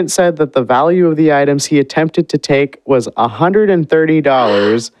warrant said that the value of the items he attempted to take was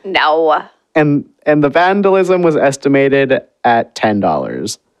 $130, No. and the vandalism was estimated at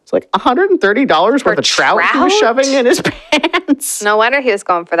 $10. It's like $130 worth of trout he was trout? shoving in his pants. No wonder he was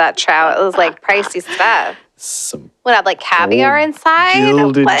going for that trout. It was like pricey stuff. Some Would have like caviar inside?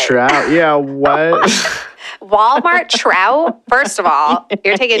 gilded What? trout. Yeah, what? Walmart trout? First of all,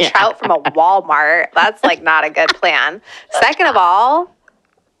 you're taking trout from a Walmart. That's like not a good plan. Second of all,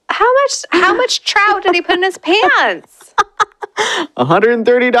 how much trout did he put in his pants?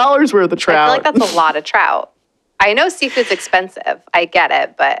 $130 worth of I trout. feel like that's a lot of trout. I know seafood's expensive. I get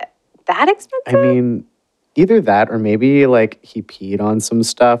it, but that expensive? I mean, either that or maybe like he peed on some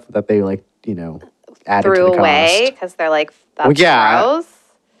stuff that they like, added to Threw the away cost. because they're like, that's Well, yeah. gross.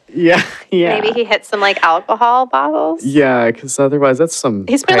 Yeah, yeah. Maybe he hit some like alcohol bottles. Yeah, because otherwise that's some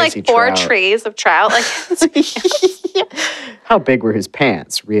He's been like pricey 4 trout. trays of trout. Like, How big were his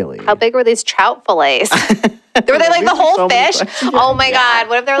pants, really? how big were these trout fillets? Were they like These the are whole so many fish? questions. Oh my God.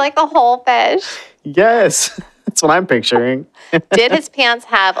 What if they're like the whole fish? Yes, that's what I'm picturing. Did his pants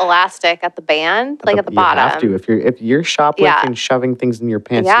have elastic at the band? Like at the You bottom? have to. If you're shoplifting, Yeah. shoving things in your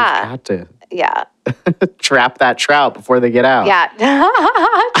pants, Yeah. you've got to Yeah. trap that trout before they get out. Yeah.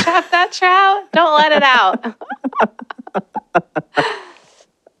 Trap that trout. Don't let it out.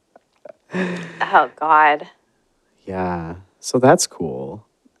 Oh God. Yeah. So that's cool.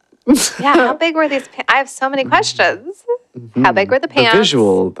 Yeah. How big were these pants? I have so many questions. How big were the pants? The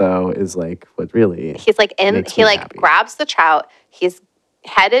visual, though, is like what really. He's like makes he me like happy. grabs the trout. He's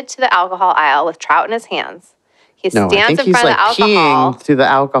headed to the alcohol aisle with trout in his hands. He No, I stands think in he's front like of the alcohol. peeing through the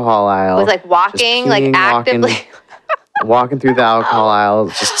alcohol aisle. Was like walking, like peeing, actively. walking through the alcohol aisle,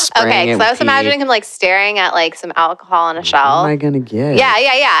 just spraying Okay, it because I was with pee. imagining him like staring at like some alcohol on a What shelf. am I gonna get?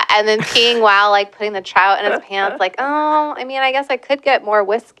 Yeah. And then peeing while like putting the trout in his pants. Like, oh, I mean, I guess I could get more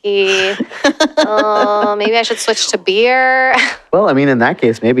whiskey. Maybe I should switch to beer. Well, I mean, in that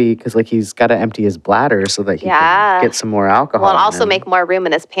case, maybe because like he's got to empty his bladder so that he Yeah. can get some more alcohol. Well, and in also him. make more room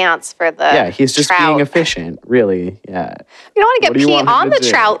in his pants for the Yeah, he's just trout. being efficient, really. Yeah. You don't want to What do get you pee want him on to the do?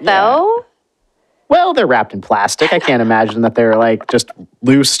 trout, Yeah. though. Well, they're wrapped in plastic. I can't imagine that they're like just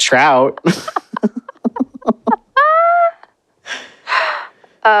loose trout.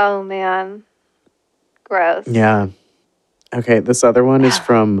 Oh, man. Gross. Yeah. Okay, this other one is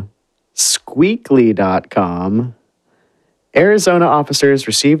from squeakly.com. Arizona officers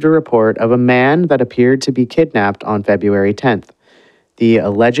received a report of a man that appeared to be kidnapped on February 10th. The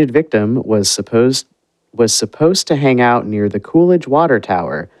alleged victim was supposed to hang out near the Coolidge Water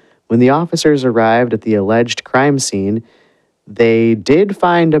Tower. When the officers arrived at the alleged crime scene, they did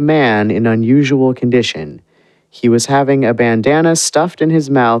find a man in unusual condition. He was having a bandana stuffed in his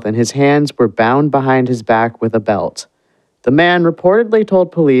mouth and his hands were bound behind his back with a belt. The man reportedly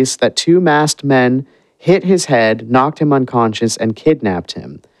told police that 2 masked men hit his head, knocked him unconscious, and kidnapped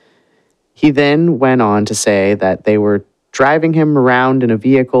him. He then went on to say that they were driving him around in a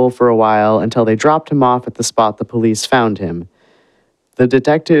vehicle for a while until they dropped him off at the spot the police found him. The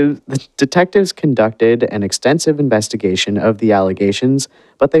detectives conducted an extensive investigation of the allegations,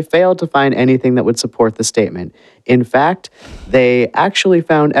 but they failed to find anything that would support the statement. In fact, they actually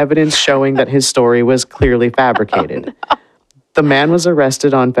found evidence showing that his story was clearly fabricated. The man was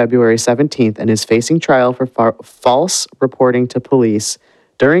arrested on February 17th and is facing trial for false reporting to police.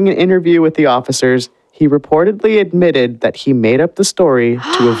 During an interview with the officers, he reportedly admitted that he made up the story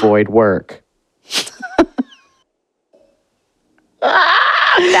to avoid work.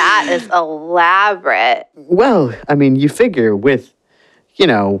 That is elaborate. Well, I mean, you figure with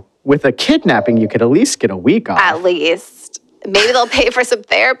a kidnapping, you could at least get a week off. At least. Maybe they'll pay for some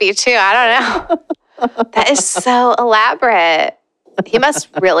therapy too. I don't know. That is so elaborate. He must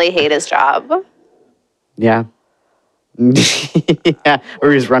really hate his job. Yeah. Yeah,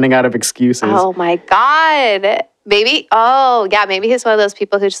 or he's running out of excuses. Oh my God. Maybe he's one of those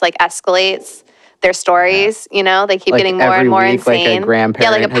people who just like escalates their stories. You know, they keep Like getting more every and more week, like a insane.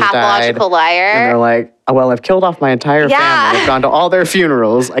 grandparent like a has pathological died, And they're liar. like, oh, well, I've killed off my entire Yeah. family. I've gone to all their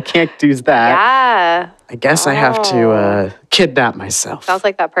funerals. I can't do that. Yeah. I guess I have to kidnap myself. Sounds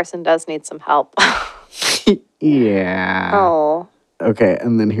like that person does need some help. Yeah. Oh. Okay,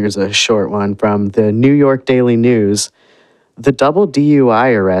 and then here's a short one from the New York Daily News. The double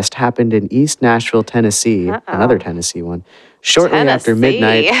DUI arrest happened in East Nashville, Tennessee, another Tennessee one, shortly after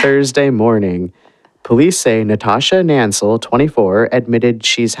midnight Tennessee. Thursday morning. Police say Natasha Nansel, 24, admitted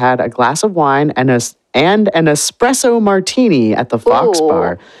she's had a glass of wine and an espresso martini at the Fox Ooh.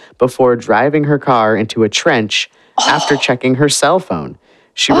 Bar before driving her car into a trench after checking her cell phone.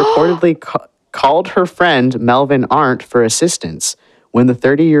 She reportedly called her friend Melvin Arndt for assistance. When the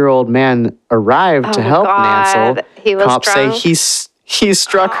 30-year-old man arrived to help God. Nansel, He was cops drunk? say he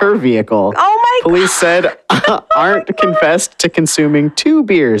struck her vehicle. Oh my Police said Arndt confessed to consuming 2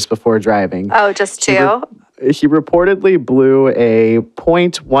 beers before driving. Oh, just two? He reportedly blew a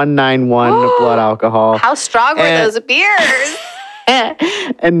 .191 blood alcohol. How strong were And- those beers?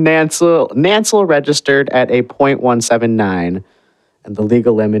 And Nansel registered at a .179, and the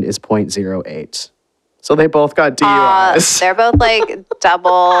legal limit is .08. So they both got DUIs. They're both like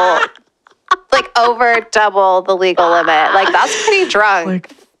double, like over double the legal limit. Like that's pretty drunk.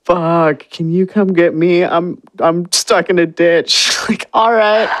 Like, fuck, can you come get me? I'm stuck in a ditch. Like, all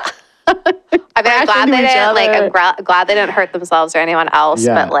right. I mean, I'm crash glad into they each didn't like. other. Glad they didn't hurt themselves or anyone else.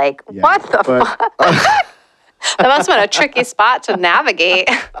 Yeah, But like, yeah, what the but- fuck? That must have been a tricky spot to navigate.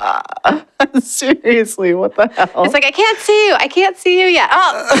 Seriously, what the hell? It's like I can't see you. I can't see you yet.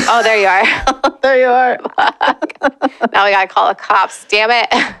 Oh, there you are. There you are. Now we gotta call the cops. Damn it.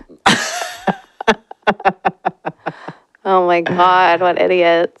 Oh my God, what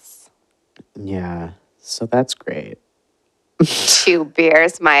idiots. Yeah, so that's great. 2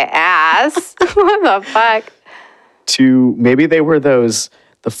 beers, my ass. What the fuck? Maybe they were the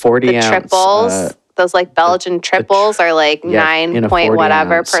 40 The ounce. triples, those like Belgian triples are like yeah, 9 in a point 40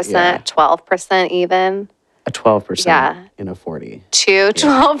 whatever ounce, percent, 12% even. A 12% Yeah. in a 40.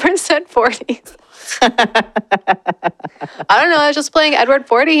 12% 40s. I don't know. I was just playing Edward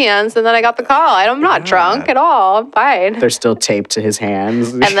 40 hands and then I got the call. I'm not drunk at all. I'm fine. They're still taped to his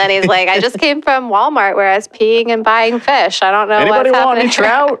hands. And then he's like, I just came from Walmart where I was peeing and buying fish. I don't know Anybody what's want any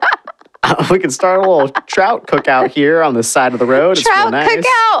happening. trout? We can start a little trout cookout here on the side of the road. It's real Trout nice.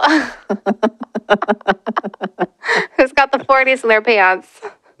 cookout. Who's got the 40s in their pants?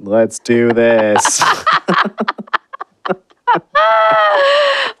 Let's do this.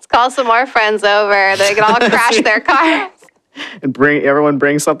 Let's call some more friends over. They can all crash their cars. And everyone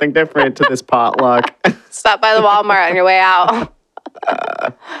bring something different to this potluck. Stop by the Walmart on your way out.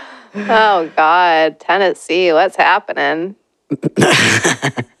 Oh, God. Tennessee, what's happening?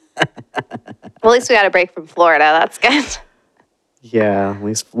 Well, at least we got a break from Florida. That's good. Yeah, at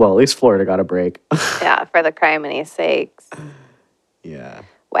least Florida got a break. Yeah, for the criminy sakes. Yeah.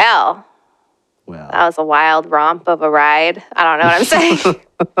 Well, that was a wild romp of a ride. I don't know what I'm saying.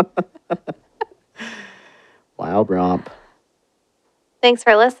 Wild romp. Thanks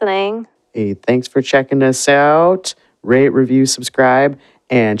for listening. Hey, thanks for checking us out. Rate, review, subscribe,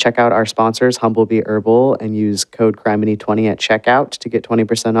 and check out our sponsors, Humblebee Herbal, and use code CRIMINY20 at checkout to get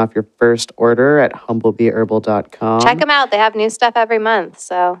 20% off your first order at humblebeeherbal.com. Check them out. They have new stuff every month,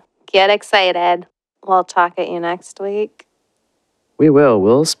 so get excited. We'll talk at you next week. We will.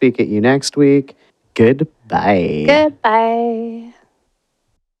 We'll speak at you next week. Goodbye. Goodbye.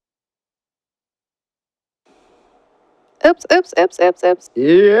 Oops, oops, oops, oops, oops.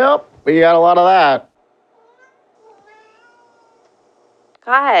 Yep, we got a lot of that.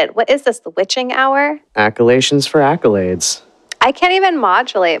 God, what is this, the witching hour? Accolations for accolades. I can't even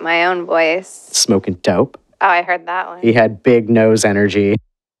modulate my own voice. Smoking dope. Oh, I heard that one. He had big nose energy.